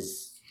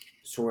does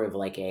sort of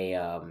like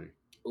a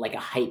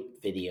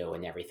hype video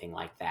and everything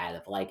like that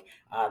of like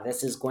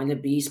this is going to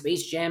be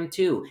Space Jam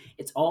 2.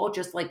 It's all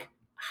just like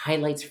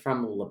highlights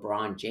from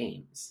LeBron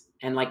James.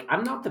 And like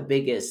I'm not the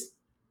biggest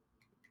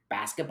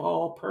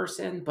basketball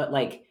person, but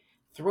like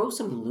throw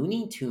some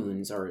Looney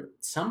Tunes or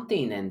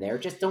something in there.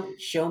 Just don't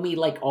show me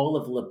like all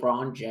of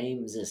LeBron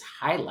James's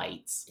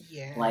highlights.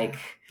 Yeah. Like,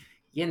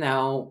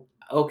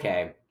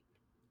 okay.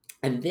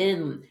 And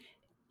then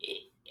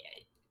it,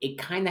 it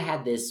kind of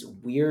had this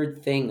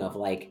weird thing of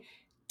like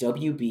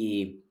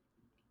WB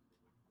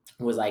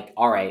was like,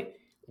 all right,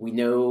 we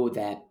know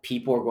that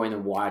people are going to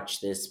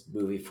watch this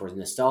movie for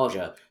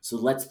nostalgia, so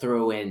let's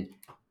throw in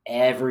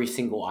every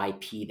single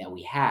IP that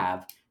we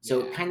have.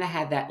 So it Yeah. kind of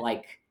had that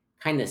like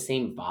kind of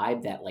same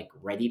vibe that like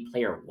Ready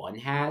Player One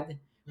had,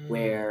 Mm.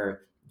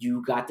 where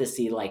you got to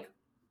see like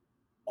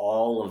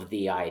all of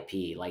the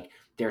IP. Like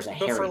there's a But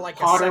for Harry like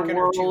a Potter second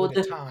or two at world.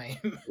 a time.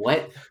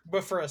 What?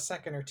 But for a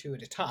second or two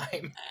at a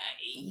time,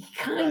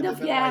 Kind rather of,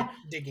 than like yeah.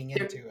 digging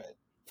There, into it.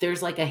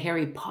 there's like a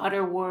Harry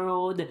Potter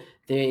world.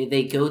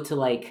 They go to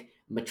like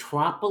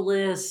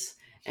Metropolis,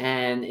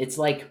 and it's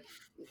like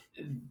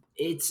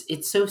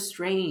it's so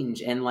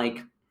strange. And like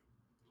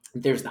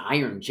there's the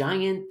Iron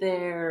Giant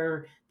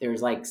there.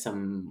 There's like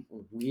some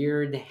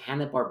weird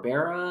Hanna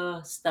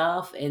Barbera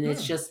stuff, and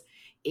it's Hmm. just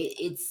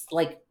it's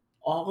like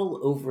all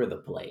over the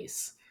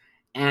place,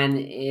 and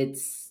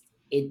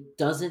it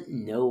doesn't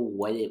know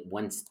what it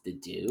wants to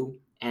do,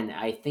 and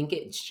I think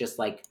it's just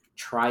like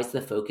tries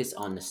to focus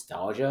on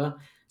nostalgia.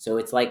 So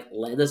it's like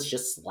let us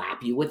just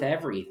slap you with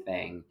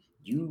everything.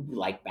 You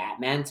like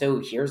Batman, so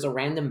here's a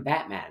random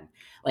Batman.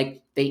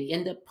 Like they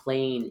end up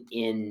playing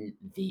in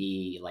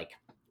the like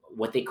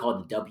what they call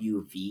the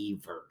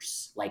WV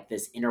verse, like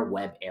this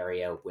interweb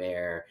area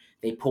where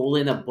they pull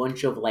in a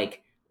bunch of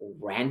like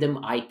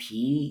random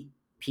IP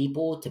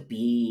people to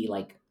be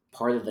like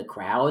part of the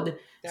crowd.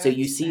 So That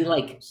you see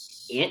like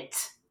sounds.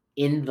 it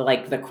in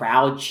like the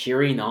crowd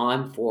cheering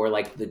on for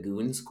like the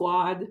Goon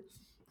Squad.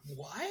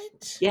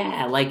 What?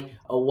 Yeah, like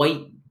a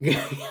white.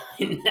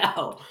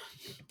 No,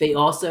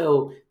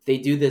 they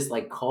do this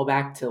like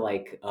callback to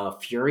like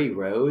Fury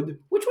Road,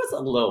 which was a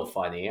little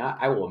funny.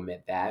 I will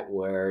admit that,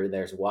 where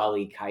there's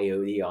Wally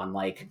Coyote on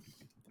like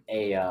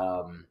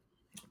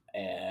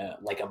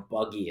a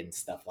buggy and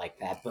stuff like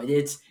that. But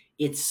it's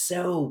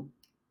so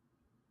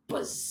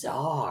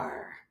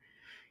bizarre.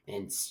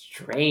 and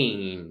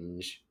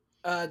Strange.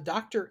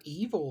 Doctor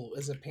Evil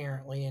is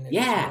apparently in it as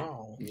Yeah.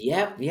 well.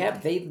 Yep.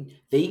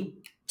 They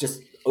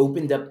just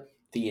opened up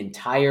the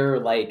entire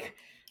like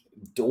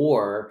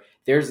door.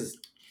 There's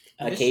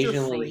Mister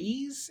occasionally.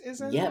 Freeze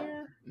is in Yep.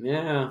 there.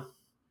 Yeah.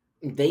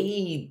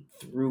 They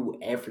threw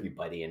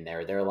everybody in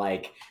there. They're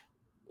like,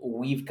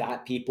 we've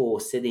got people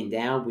sitting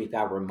down. We've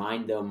got to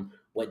remind them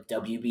what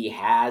WB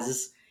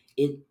has.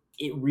 It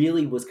it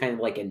really was kind of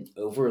like an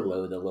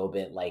overload, a little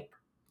bit like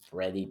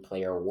Ready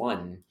Player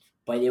One,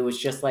 but it was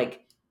just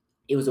like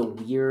it was a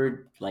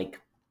weird like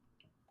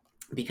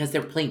because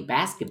they're playing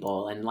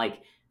basketball and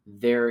like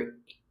they're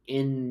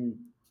in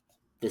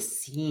the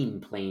scene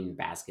playing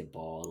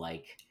basketball.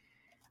 Like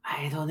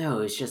I don't know.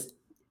 It's just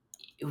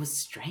it was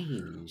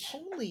strange.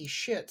 Holy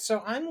shit!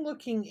 So I'm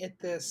looking at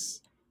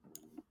this.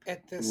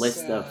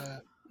 List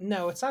of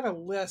No, it's not a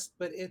list,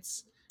 but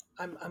it's.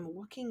 I'm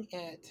looking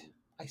at.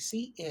 I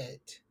see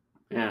it.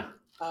 yeah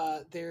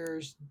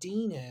There's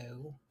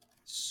Dino,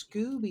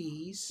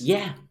 Scoobies,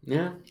 Men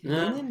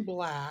yeah in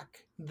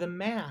Black, The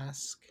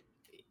Mask,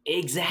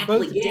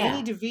 exactly both Danny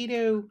yeah.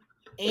 DeVito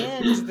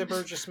and the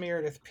Burgess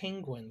Meredith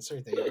Penguins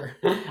are there,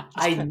 just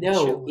I kind of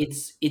know chilling.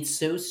 it's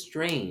so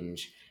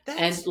strange, and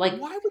That's like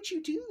why would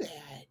you do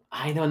that?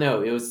 I don't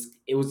know, it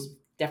was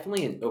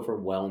definitely an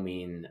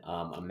overwhelming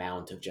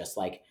amount of just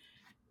like,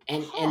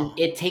 and Huh?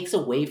 it takes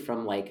away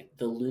from like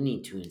the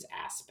Looney Tunes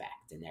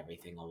aspect and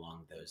everything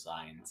along those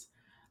lines.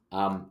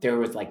 There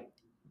was like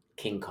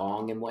King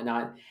Kong and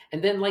whatnot,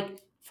 and then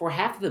like for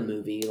half of the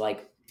movie,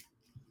 like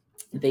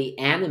they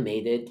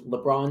animated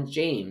LeBron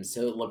James.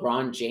 So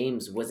LeBron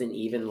James wasn't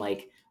even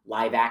like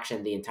live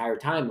action the entire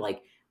time,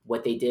 like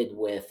what they did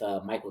with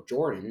Michael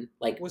Jordan.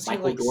 Like Was he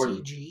Michael like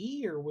Jordan,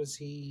 CG or was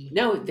he?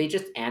 no, they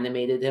just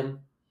animated him.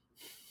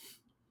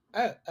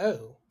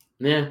 Oh,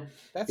 Yeah,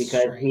 that's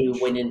because he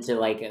strange. went into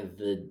like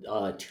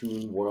the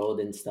Toon world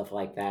and stuff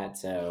like that.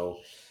 So,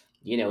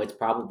 it's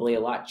probably a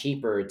lot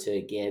cheaper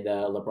to get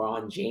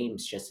LeBron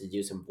James just to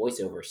do some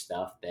voiceover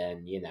stuff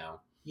than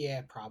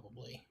Yeah,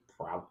 probably.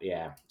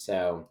 yeah.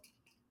 So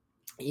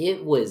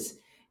it was,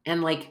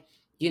 and like,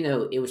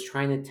 it was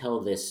trying to tell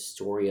this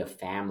story of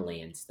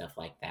family and stuff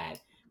like that.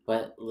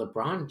 But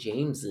LeBron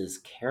James's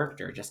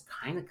character just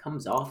kind of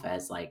comes off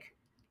as like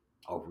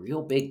a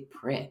real big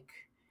prick.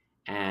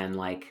 And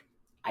like,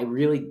 I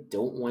really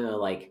don't want to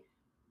like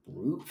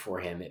root for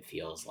him. It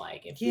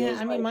Yeah, feels I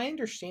mean, like, my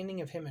understanding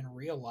of him in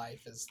real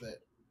life is that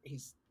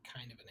he's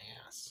kind of an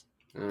ass.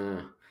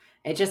 uh,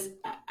 it just,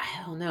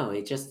 I don't know.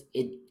 It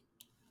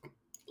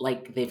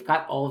like they've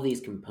got all of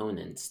these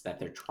components that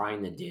they're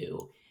trying to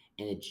do,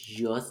 and it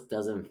just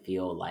doesn't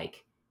feel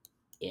like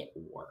it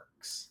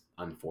works,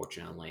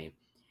 unfortunately.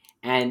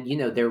 And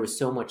there was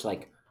so much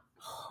like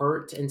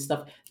hurt and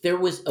stuff. There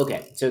was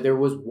okay, so there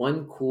was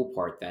one cool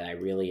part that I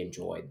really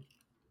enjoyed.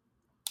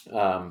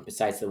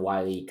 Besides the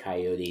Wile E.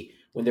 Coyote,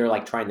 when they're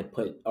like trying to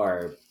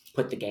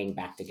put the gang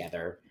back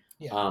together,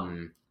 Yeah,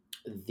 um,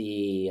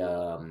 the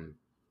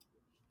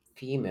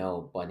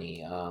female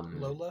bunny,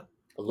 Lola.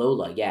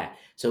 Lola, yeah.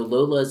 So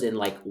Lola's in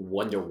like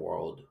Wonder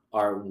World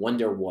or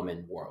Wonder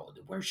Woman world,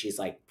 where she's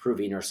like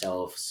proving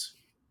herself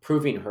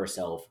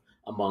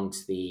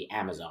amongst the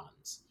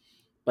Amazons.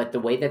 But the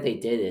way that they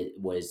did it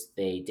was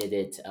they did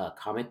it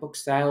comic book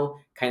style,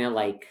 kind of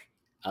like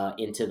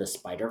Into the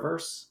Spider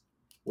Verse,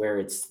 where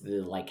it's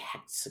the like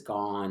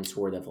hexagon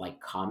sort of like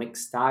comic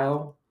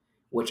style,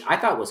 which I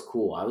thought was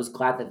cool. I was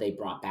glad that they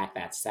brought back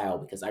that style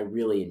because I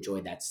really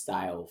enjoyed that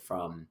style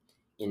from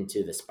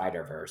Into the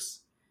Spider Verse.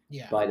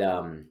 Yeah.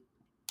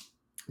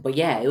 But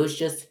yeah, it was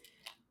just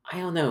I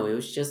don't know, it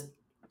was just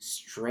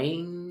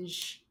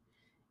strange,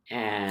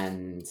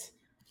 and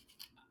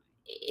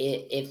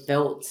it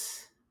felt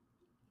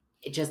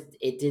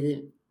it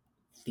didn't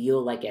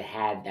feel like it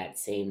had that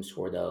same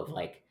sort of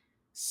like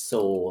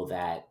soul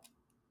that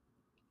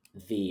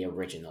the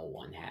original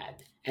one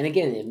had. And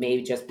again, it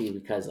may just be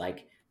because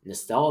like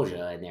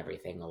nostalgia and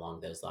everything along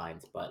those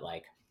lines, but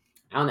like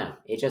I don't know,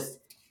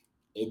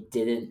 it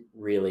didn't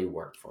really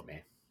work for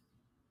me.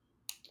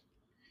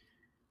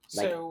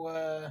 Like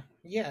So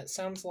yeah, it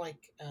sounds like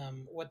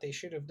what they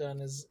should have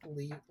done is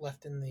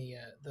left in the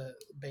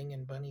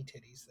banging bunny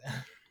titties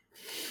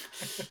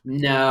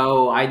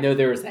no, I know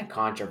there was that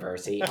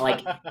controversy.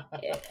 Like then.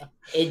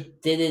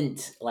 it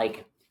didn't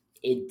like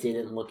it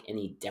didn't look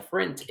any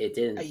different. It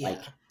didn't Yeah.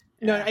 like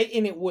No, uh,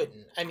 and it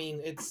wouldn't. I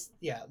mean, it's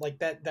yeah, like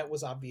that. That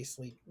was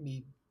obviously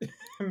me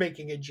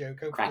making a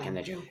joke. cracking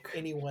Hopefully, the joke.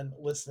 anyone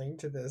listening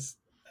to this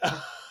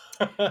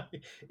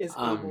is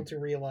able Um to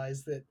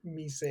realize that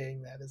me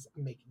saying that is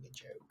making a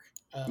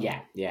joke.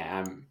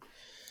 yeah,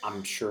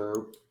 I'm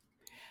sure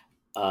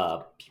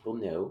people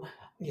know.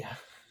 Yeah.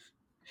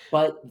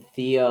 But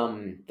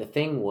the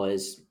thing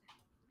was,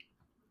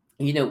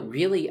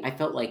 really I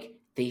felt like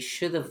they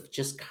should have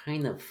just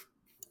kind of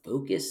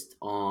focused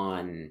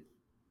on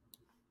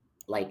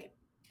like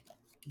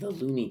the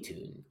Looney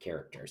Tune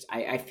characters.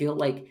 I feel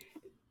like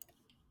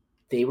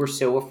they were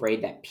so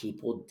afraid that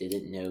people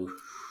didn't know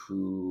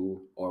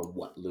who or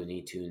what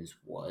Looney Tunes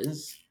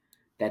was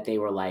that they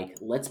were like,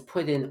 let's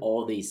put in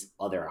all these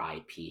other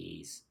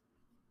IPs,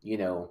 you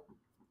know,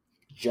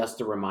 just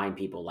to remind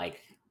people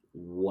like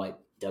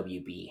what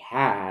WB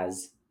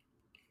has,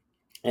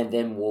 and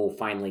then we'll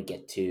finally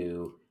get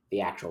to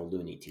the actual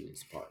Looney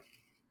Tunes part.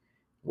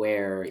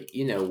 Where,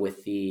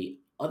 with the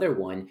other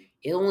one,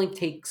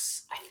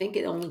 I think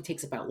it only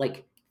takes about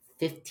like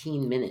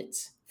 15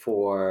 minutes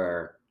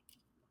for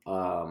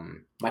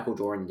Michael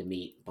Jordan to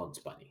meet Bugs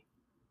Bunny.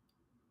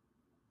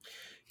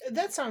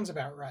 That sounds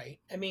about right.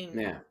 I mean,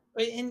 Yeah.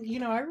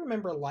 and I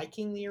remember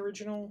liking the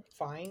original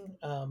fine.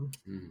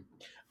 Mhm.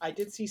 I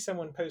did see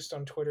someone post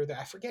on Twitter that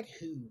I forget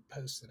who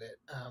posted it.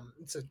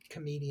 It's a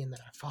comedian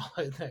that I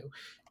follow though,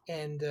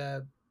 and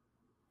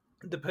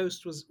the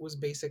post was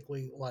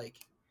basically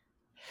like,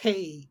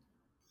 "Hey,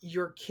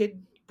 your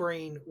kid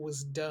brain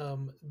was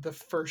dumb. The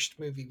first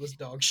movie was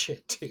dog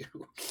shit too."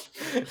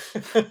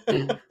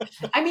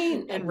 I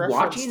mean, In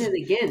watching reference, it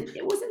again,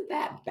 it wasn't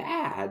that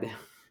bad.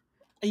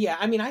 yeah,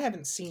 I mean, I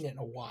haven't seen it in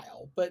a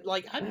while, but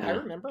like I Yeah.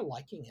 remember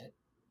liking it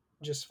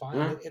just fine.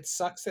 Huh? It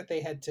sucks that they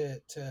had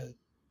to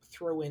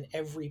throw in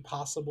every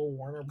possible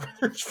Warner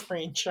Brothers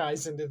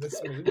franchise into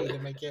this movie to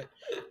make it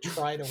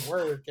try to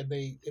work, and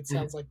it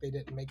sounds like they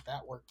didn't make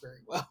that work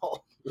very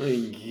well.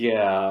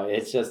 Yeah,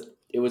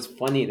 it was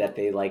funny that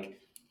they like,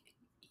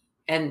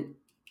 and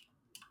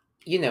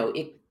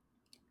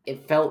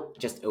it felt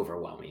just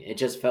overwhelming. It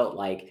just felt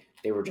like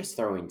they were just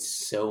throwing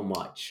so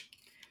much.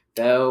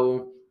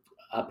 Though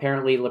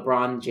apparently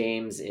LeBron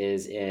James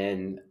is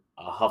in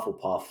a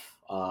Hufflepuff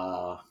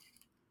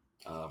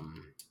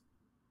um,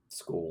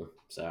 school.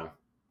 So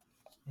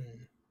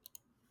Hmm.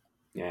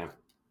 yeah,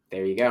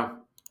 there you go.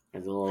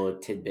 There's a little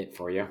tidbit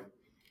for you.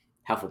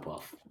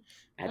 Hufflepuff.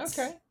 That's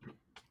Okay,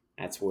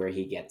 that's where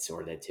he gets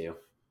sorted to.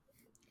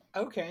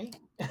 okay.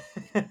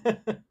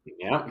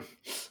 Yeah.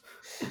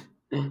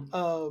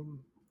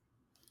 um,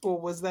 well,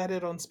 was that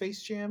it on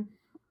Space Jam?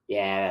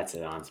 Yeah, that's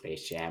it on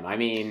Space Jam. I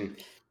mean,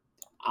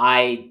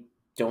 I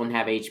don't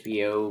have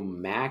HBO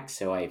Max,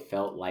 so I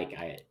felt like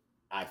I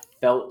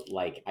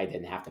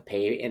didn't have to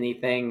pay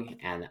anything,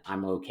 and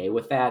I'm okay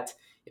with that.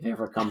 If it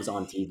ever comes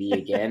on TV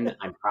again,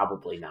 I'm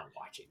probably not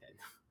watching it.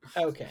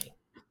 Okay.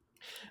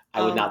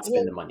 I would not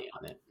spend Well, the money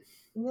on it.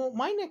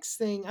 my next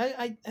thing,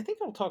 I think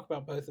I'll talk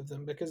about both of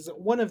them because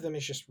one of them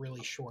is just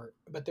really short,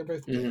 but they're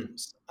both Hmm.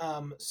 games.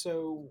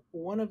 So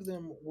one of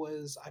them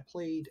was I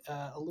played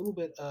a little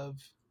bit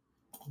of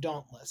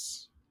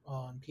Dauntless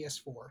on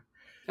PS4.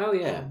 Oh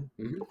yeah.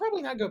 Hmm. I'll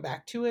probably not go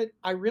back to it.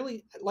 I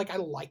really I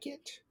like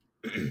it,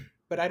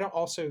 but I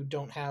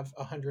don't have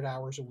 100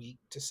 hours a week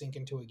to sink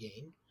into a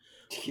game.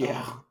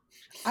 Yeah. Um,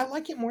 I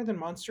like it more than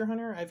Monster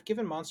Hunter. I've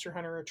given Monster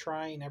Hunter a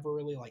try and never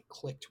really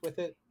clicked with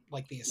it,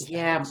 like the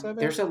Yeah, aesthetics of it.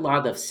 there's a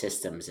lot of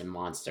systems in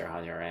Monster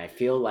Hunter, and I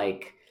feel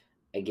like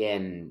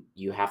again,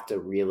 you have to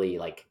really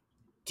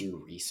do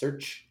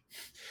research,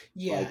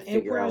 Yeah, and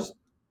figure out. whereas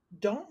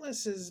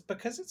Dauntless is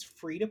because it's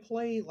free to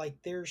play,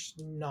 there's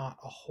not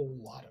a whole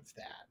lot of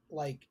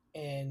that.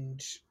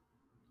 And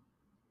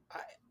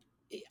I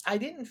I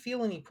didn't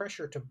feel any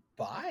pressure to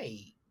buy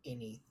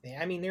anything.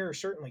 I mean, there are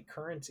certainly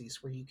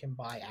currencies where you can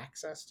buy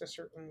access to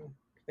certain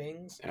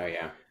things. Oh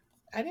yeah.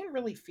 I didn't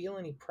really feel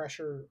any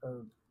pressure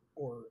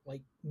or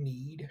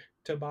need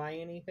to buy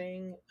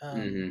anything.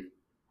 Hmm.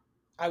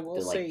 I will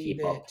To say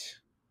keep up. that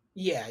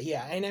yeah,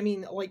 yeah, and I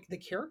mean the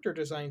character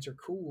designs are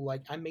cool.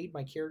 I made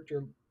my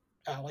character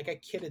I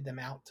kitted them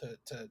out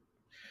to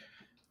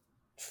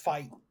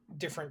fight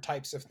different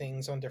types of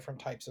things on different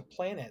types of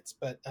planets,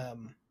 but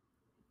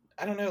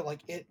I don't know,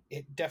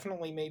 it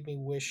definitely made me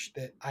wish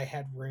that I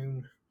had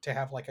room to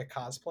have a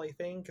cosplay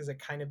thing because it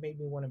kind of made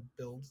me want to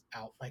build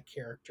out my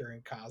character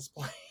in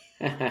cosplay.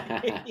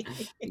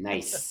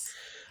 Nice.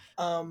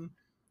 um,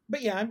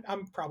 but yeah,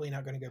 I'm probably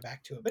not going to go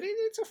back to it. But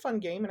it's a fun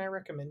game, and I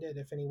recommend it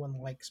if anyone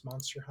likes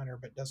Monster Hunter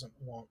but doesn't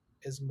want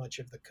as much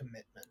of the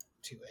commitment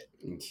to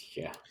it.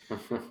 Yeah.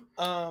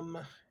 Um,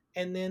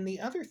 and then the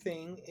other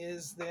thing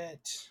is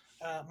that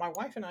my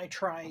wife and I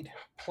tried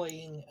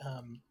playing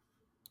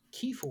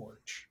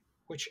Keyforge,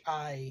 which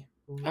I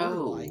really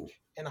like Oh,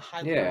 and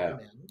highly yeah.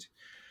 recommend.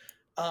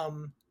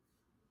 Um,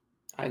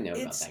 I know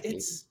about it's that game.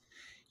 it's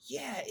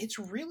yeah, it's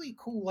really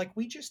cool.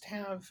 We just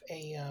have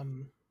a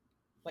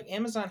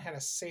Amazon had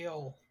a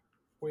sale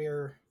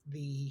where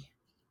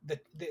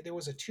there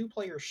was a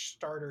two-player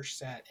starter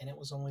set and it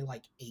was only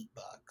like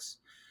 $8.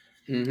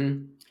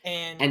 Hmm.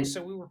 And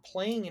so And we were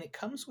playing and it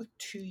comes with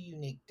two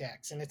unique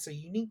decks and it's a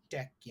unique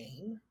deck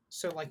game.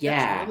 So that's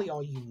yeah, really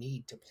all you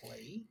need to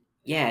play.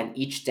 yeah, and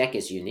each deck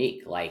is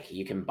unique. Like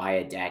you can buy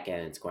a deck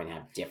and it's going to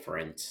have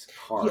different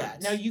Yeah,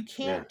 now cards. you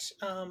Yeah. can't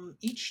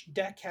each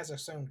deck has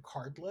its own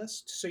card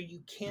list, so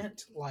you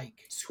can't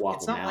Swap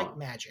it's them not like out.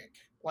 Magic.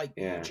 You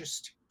Yeah.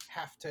 just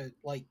have to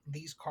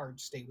these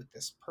cards stay with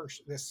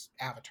this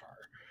avatar.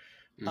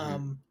 Hmm.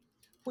 Um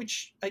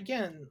which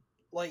again,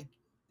 like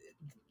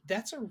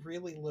that's a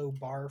really low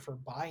bar for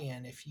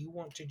buy-in if you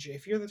want to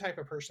if you're the type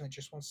of person that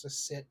just wants to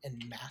sit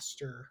and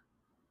master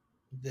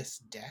this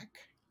deck,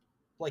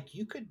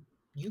 you could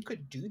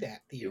do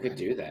that You could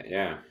do theoretically. that.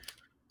 Yeah.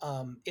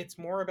 It's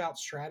more about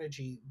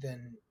strategy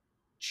than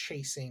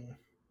chasing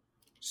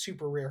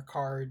super rare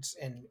cards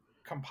and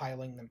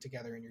compiling them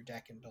together in your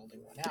deck and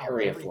building one out.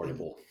 Very Everything,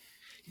 affordable.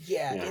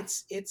 yeah, Yeah.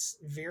 it's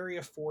very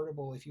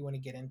affordable if you want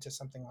to get into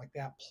something like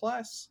that.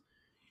 Plus,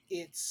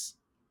 it's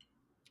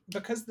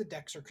because the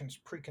decks are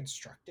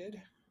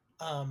pre-constructed.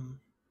 Um,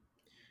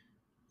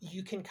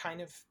 you can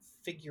kind of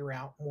figure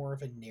out more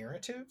of a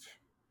narrative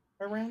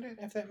around it,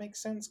 if that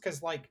makes sense.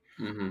 Because, like,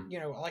 Hmm.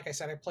 like I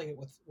said, I played it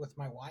with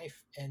my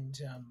wife, and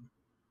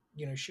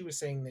she was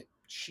saying that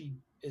she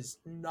is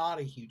not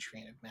a huge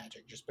fan of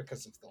Magic just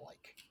because of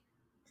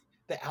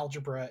the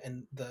algebra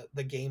and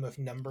the game of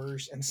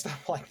numbers and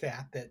stuff like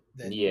that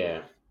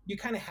Yeah. you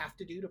kind of have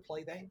to do to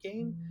play that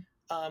game.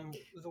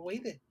 The way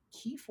that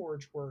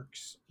Keyforge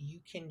works, you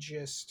can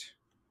just,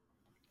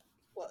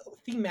 well,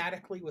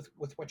 thematically with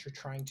what you're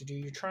trying to do,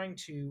 you're trying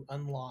to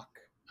unlock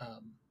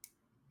um,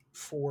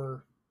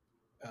 four.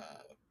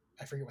 Uh,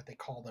 I forget what they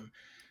call them.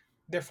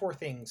 There are four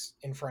things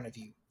in front of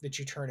you that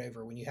you turn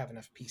over when you have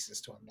enough pieces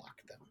to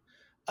unlock them.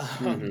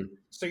 Hmm.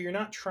 So you're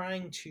not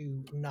trying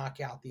to knock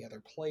out the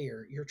other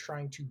player. You're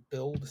trying to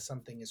build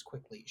something as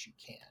quickly as you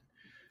can.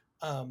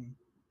 Um,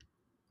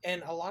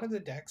 and a lot of the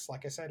decks,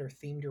 like I said, are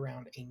themed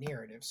around a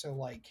narrative. So,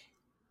 like,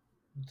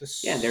 the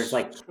Yeah, and there's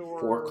like four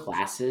sword.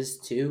 classes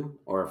too,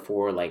 or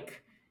four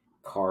like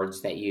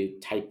cards that you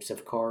types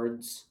of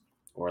cards,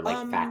 or like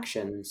Um,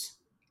 factions,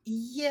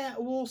 yeah,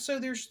 well, so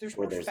there's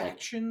or more there's like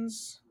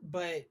factions,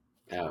 but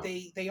oh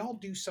they all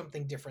do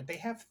something different. They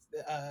have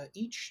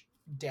each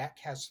deck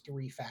has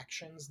three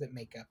factions that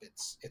make up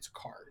its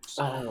cards.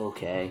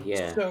 okay,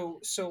 yeah.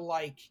 So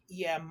like,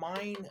 yeah,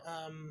 mine.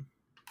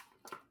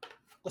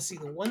 Let's see,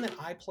 the one that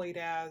I played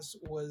as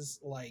was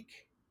like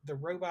the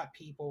robot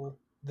people,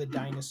 the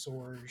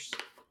dinosaurs,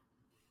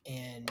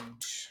 and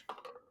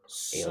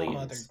some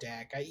other Aliens.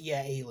 deck.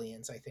 Yeah,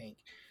 aliens, I think.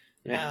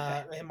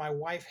 And my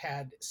wife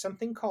had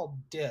something called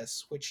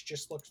Dis, which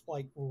just looked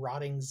like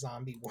rotting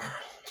zombie world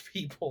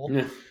people,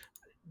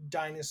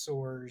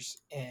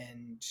 dinosaurs,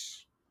 and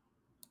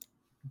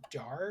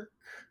dark,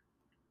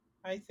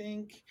 I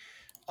think.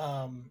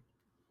 Um,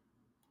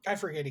 I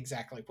forget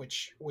exactly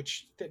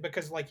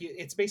because like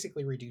it's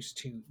basically reduced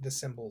to the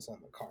symbols on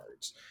the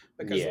cards.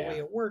 Because the way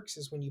Yeah, it works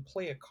is when you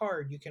play a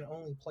card, you can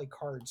only play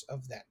cards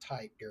of that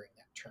type during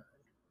that turn.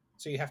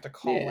 So you have to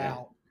call yeah,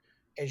 out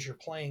as you're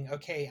playing.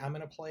 Okay, I'm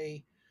going to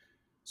play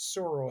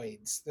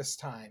Soroids this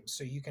time,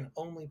 so you can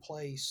only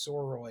play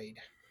Soroid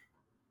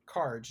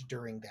cards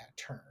during that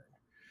turn.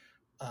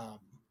 Um,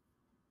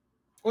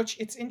 which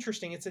it's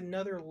interesting. It's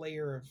another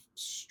layer of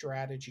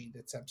strategy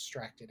that's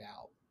abstracted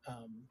out.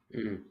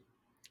 mm,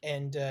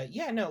 And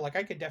yeah, no, like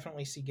I could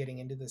definitely see getting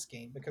into this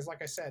game because,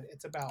 like I said,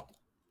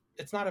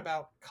 it's not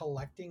about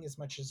collecting as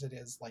much as it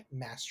is like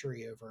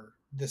mastery over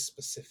this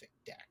specific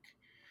deck.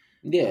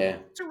 yeah,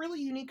 It's a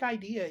really unique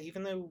idea,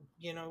 even though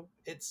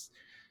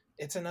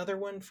it's another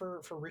one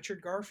for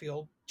Richard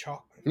Garfield.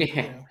 Chalk,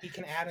 yeah. he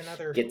can add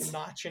another Gets.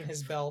 notch in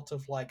his belt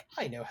of like,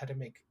 I know how to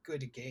make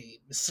good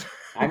games.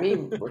 I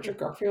mean, Richard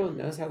Garfield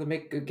knows how to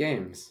make good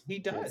games. He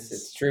It's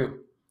does. true.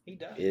 He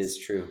It is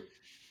does. true.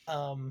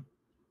 Um,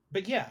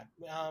 but yeah,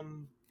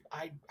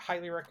 I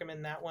highly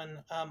recommend that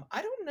one.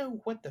 I don't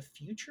know what the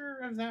future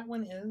of that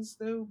one is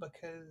though,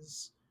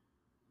 because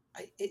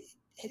it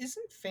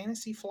isn't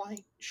Fantasy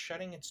Flight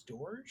shutting its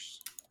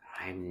doors.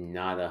 I'm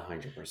not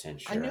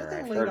 100% I know sure.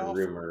 they I've laid heard off.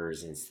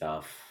 rumors and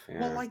stuff.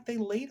 Well, Yeah, like they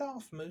laid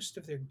off most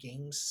of their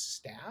games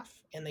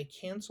staff, and they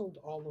canceled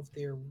all of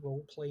their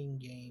role playing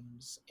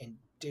games and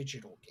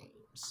digital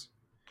games,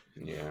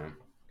 yeah,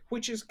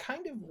 which is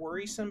kind of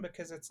worrisome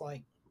because it's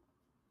like,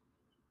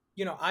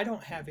 I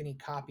don't have any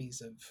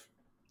copies of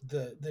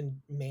the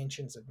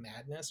Mansions of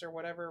Madness or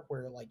whatever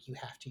where like you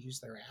have to use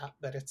their app,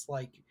 but it's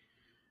like,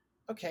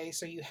 okay,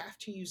 so you have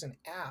to use an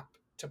app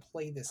to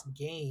play this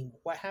game.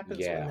 What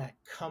happens when yeah, that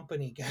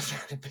company goes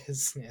out of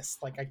business?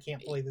 Like I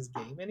can't play this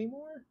game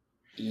anymore?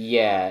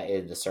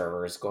 yeah. The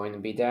server is going to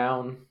be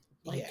down.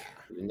 Like, Yeah.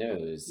 who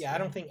knows? Yeah, I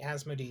don't think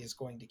Asmodee is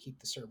going to keep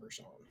the servers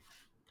on.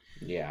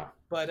 Yeah,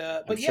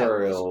 I'm But yeah,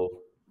 sure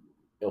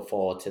it'll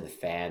fall to the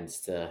fans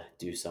to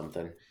do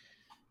something.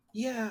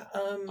 yeah,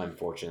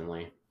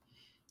 Unfortunately,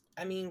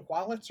 I mean,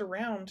 while it's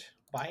around,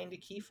 buy into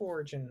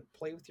Keyforge and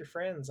play with your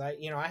friends. I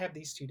have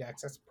these two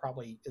decks. That's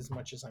probably as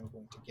much as I'm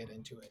going to get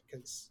into it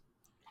because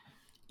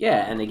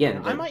yeah. And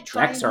again, I the might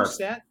try a decks new are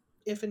set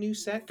if a new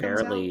set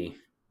comes out. fairly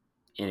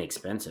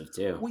inexpensive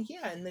too. Well,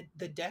 yeah, and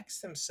the decks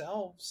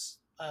themselves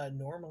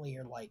normally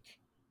are like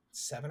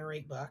 $7 or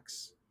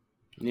 $8,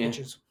 Yeah. which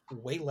is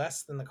way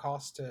less than the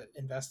cost to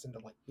invest into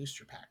like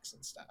booster packs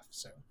and stuff.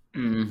 So,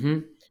 Mm-hmm.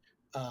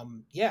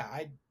 yeah,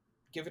 I'd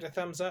give it a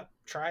thumbs up.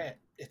 Try it.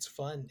 It's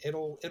fun.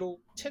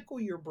 It'll tickle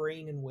your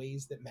brain in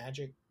ways that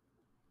Magic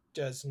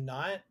does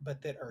not,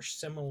 but that are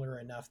similar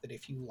enough that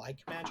if you like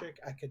Magic,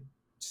 I could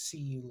see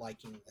you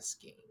liking this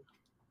game.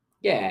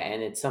 Yeah,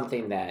 and it's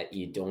something that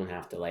you don't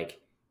have to like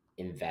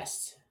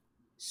invest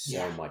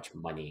Yeah, so much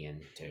money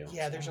into.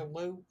 yeah. So There's a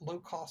low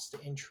cost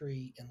to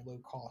entry and low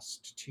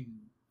cost to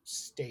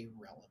stay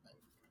relevant.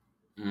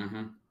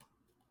 hmm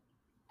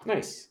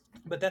Nice.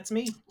 But that's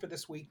me for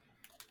this week.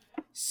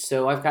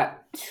 So I've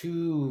got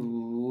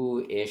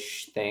two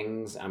ish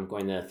things. I'm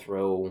going to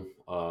throw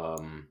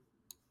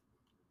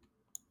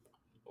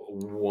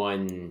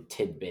one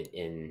tidbit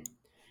in.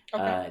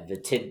 Okay. The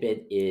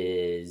tidbit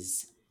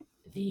is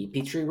the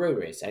Peachtree Road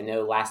Race. I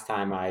know last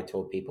time I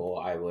told people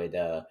I would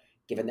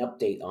give an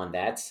update on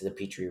that. So the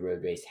Peachtree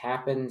Road Race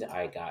happened.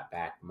 I got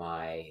back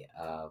my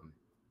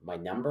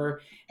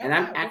number, Oh and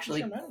I'm yeah. What was your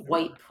actually number?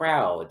 quite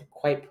proud.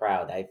 Quite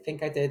proud. I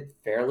think I did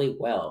fairly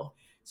well.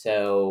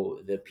 So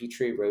the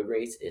Peachtree Road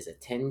Race is a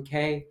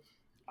 10K.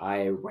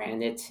 I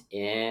ran it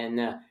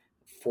in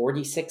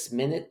 46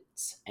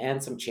 minutes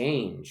and some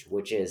change,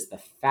 which is the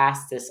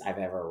fastest I've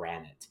ever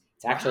ran it.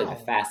 It's actually the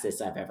Wow.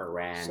 fastest I've ever So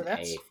ran a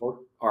that's four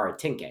or a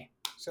 10K.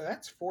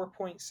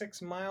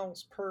 4.6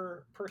 miles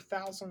per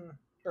thousand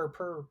or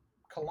per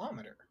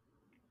kilometer.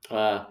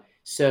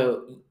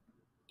 So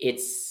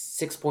it's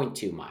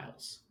 6.2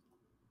 miles.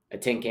 A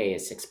 10K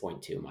is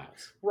 6.2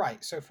 miles.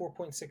 Right. So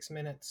 4.6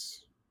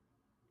 minutes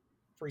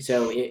for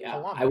So each I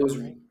kilometer, was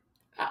right?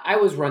 I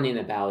was running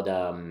about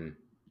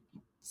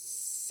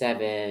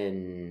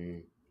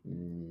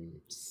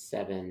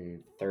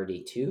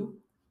 7:32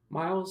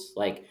 miles,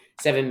 like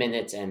 7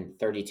 minutes and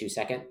 32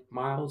 second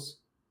miles.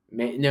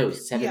 No,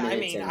 seven Yeah, I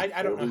minutes mean, and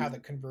I don't know how 40. the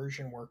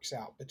conversion works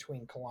out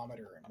between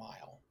kilometer and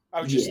mile.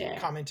 I was just Yeah,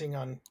 commenting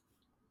on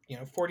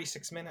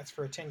 46 minutes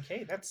for a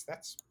 10K.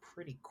 That's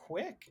pretty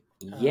quick.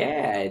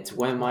 yeah, it's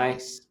one of my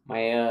Nice.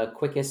 my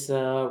quickest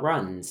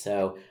runs.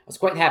 So I was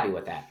quite happy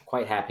with that.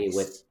 Quite happy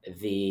with Nice.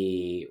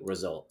 the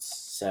results.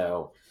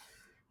 So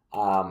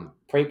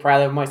pretty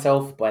proud of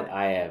myself, but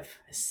I have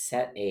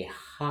set a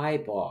high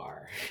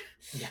bar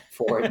Yeah.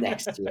 for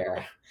next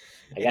year.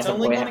 I It's guess I'm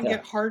only going to going have to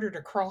get to. harder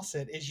to cross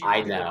it as you I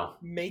either know,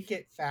 make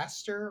it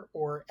faster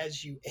or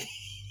as you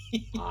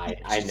I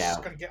it's just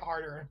know. going to get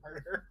harder and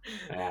harder.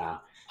 Yeah.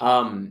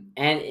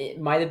 And it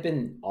might have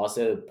been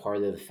also part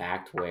of the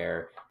fact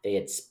where they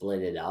had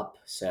split it up,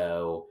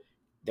 so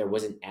there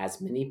wasn't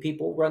as many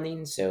people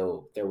running,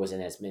 so there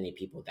wasn't as many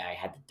people that I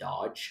had to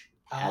dodge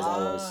as I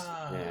was.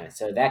 Ah, Yeah,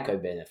 so that could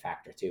have been a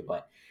factor too.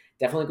 But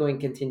definitely going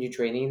to continue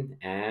training,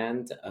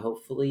 and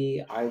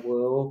hopefully I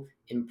will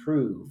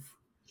improve.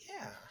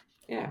 yeah.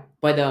 Yeah.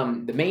 But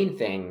the main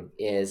thing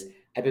is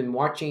I've been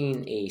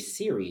watching a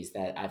series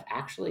that I've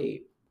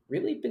actually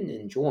really been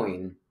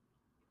enjoying.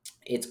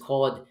 It's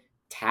called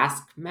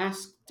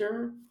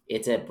Taskmaster.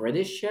 It's a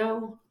British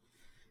show.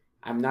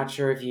 I'm not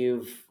sure if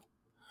you've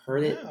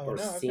heard it No, or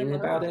no, I've seen never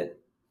heard about of it.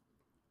 it.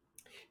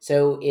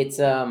 So it's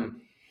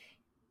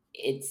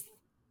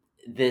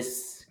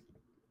this,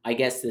 I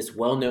guess, this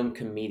well-known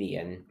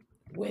comedian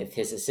with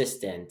his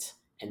assistant,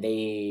 and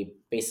they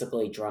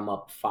basically drum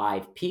up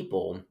five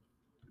people,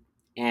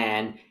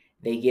 and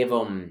they give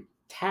them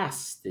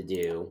tasks to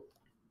do,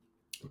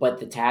 but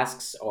the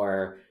tasks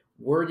are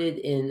worded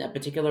in a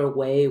particular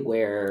way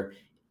where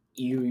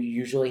you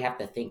usually have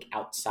to think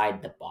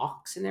outside the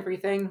box and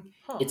everything.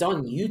 Huh. It's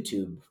on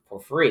YouTube for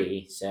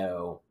free,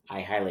 so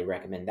I highly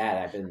recommend that.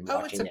 I've been Oh,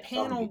 it's a watching it from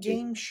panel YouTube.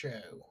 game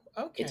show.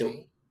 It's a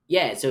Okay.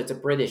 Yeah, so it's a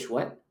British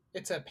what?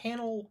 It's a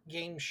panel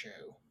game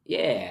show.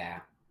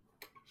 Yeah.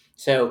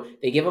 So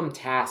they give them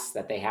tasks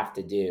that they have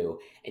to do,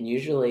 and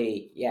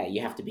usually, yeah,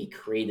 you have to be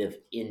creative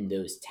in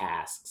those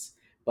tasks.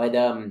 But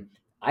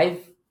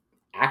I've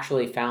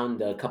actually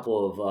found a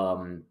couple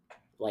of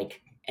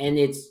and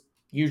it's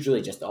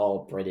usually just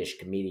all British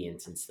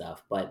comedians and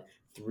stuff. But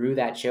through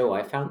that show,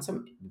 I found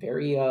some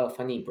very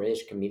funny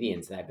British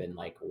comedians that I've been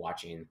like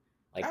watching.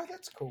 Oh, Like,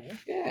 that's cool.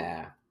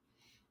 yeah.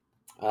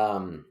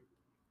 Um,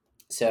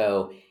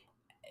 so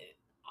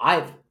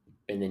I've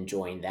been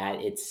enjoying that.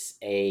 It's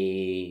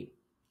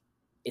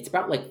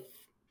about like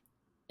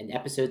an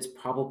episode's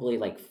probably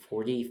like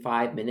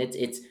 45 minutes.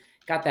 It's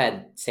got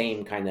that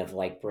same kind of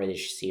like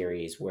British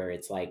series where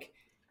it's like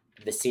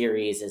the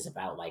series is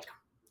about like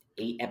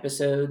 8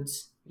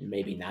 episodes,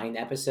 maybe 9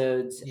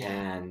 episodes, Yeah.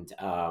 and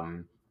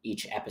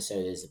each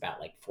episode is about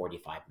like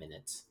 45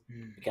 minutes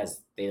Hmm.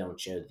 because they don't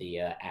show the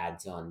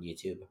ads on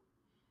YouTube.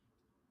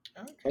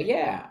 But Okay.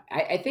 yeah,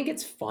 I think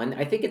it's fun.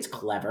 I think it's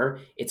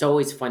clever. It's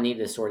always funny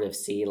to sort of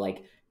see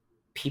like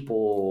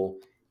people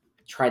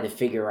try to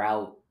figure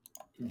out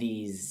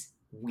these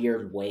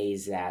weird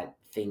ways that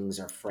things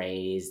are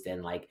phrased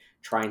and like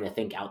trying to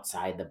think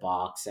outside the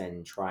box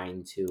and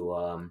trying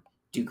to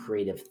do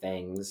creative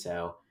things.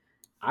 So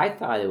I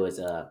thought it was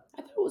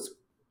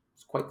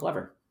quite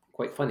clever,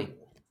 quite funny.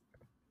 Cool.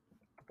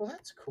 Well,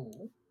 that's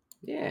cool.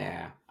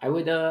 Yeah, I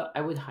would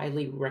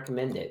highly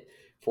recommend it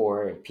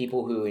for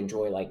people who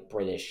enjoy like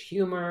British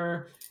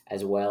humor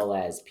as well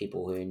as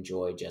people who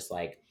enjoy just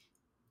like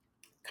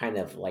kind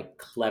of like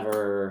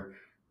clever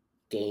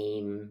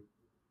game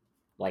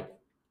like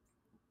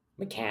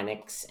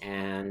mechanics,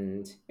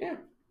 and yeah,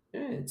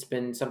 yeah, it's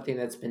been something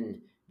that's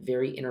been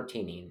very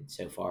entertaining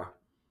so far.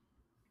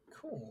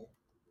 Cool.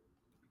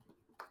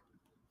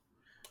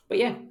 But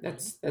yeah, Okay.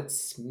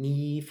 that's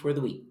me for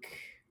the week.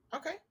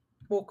 Okay.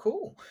 Well,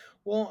 cool.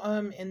 Well,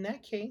 in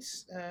that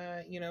case,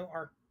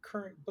 our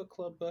current book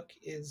club book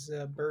is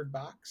Bird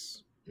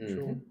Box. I'm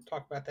sure we'll Hmm.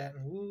 talk about that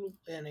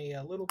in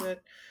a little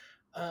bit.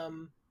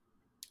 Um,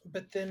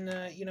 but then,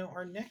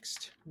 our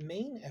next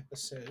main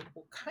episode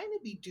will kind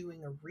of be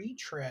doing a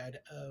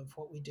retread of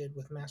what we did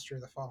with Master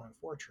of the Fallen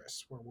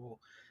Fortress, where we'll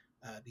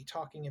be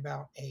talking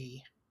about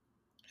a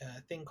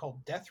thing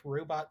called Death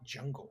Robot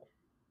Jungle,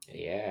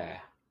 Yeah.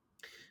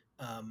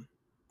 um,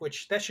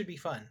 which that should be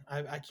fun.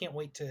 I can't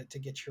wait to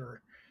get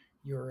your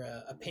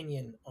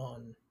opinion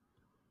on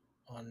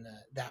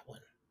that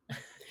one.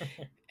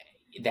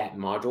 That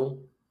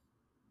module.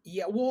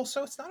 Yeah, well,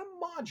 so it's not a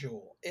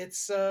module.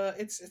 It's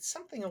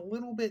something a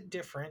little bit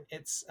different.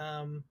 It's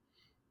a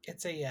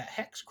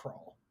hex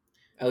crawl.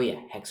 Oh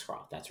yeah,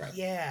 Hexcrawl. That's right.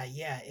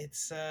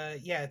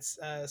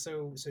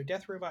 So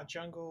Death Robot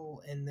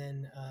Jungle, and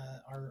then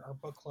our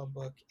book club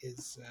book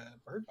is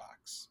Bird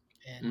Box,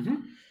 and Hmm.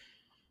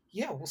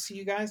 yeah, we'll see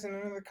you guys in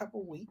another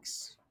couple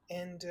weeks,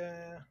 and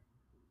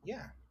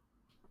yeah,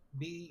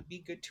 be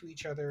good to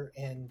each other,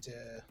 and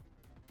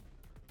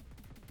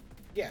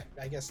yeah,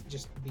 I guess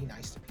just be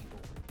nice to people.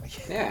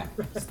 Yeah.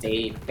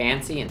 Stay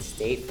fancy and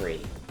stay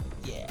free.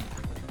 Yeah.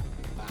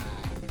 Bye.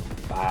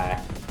 Bye.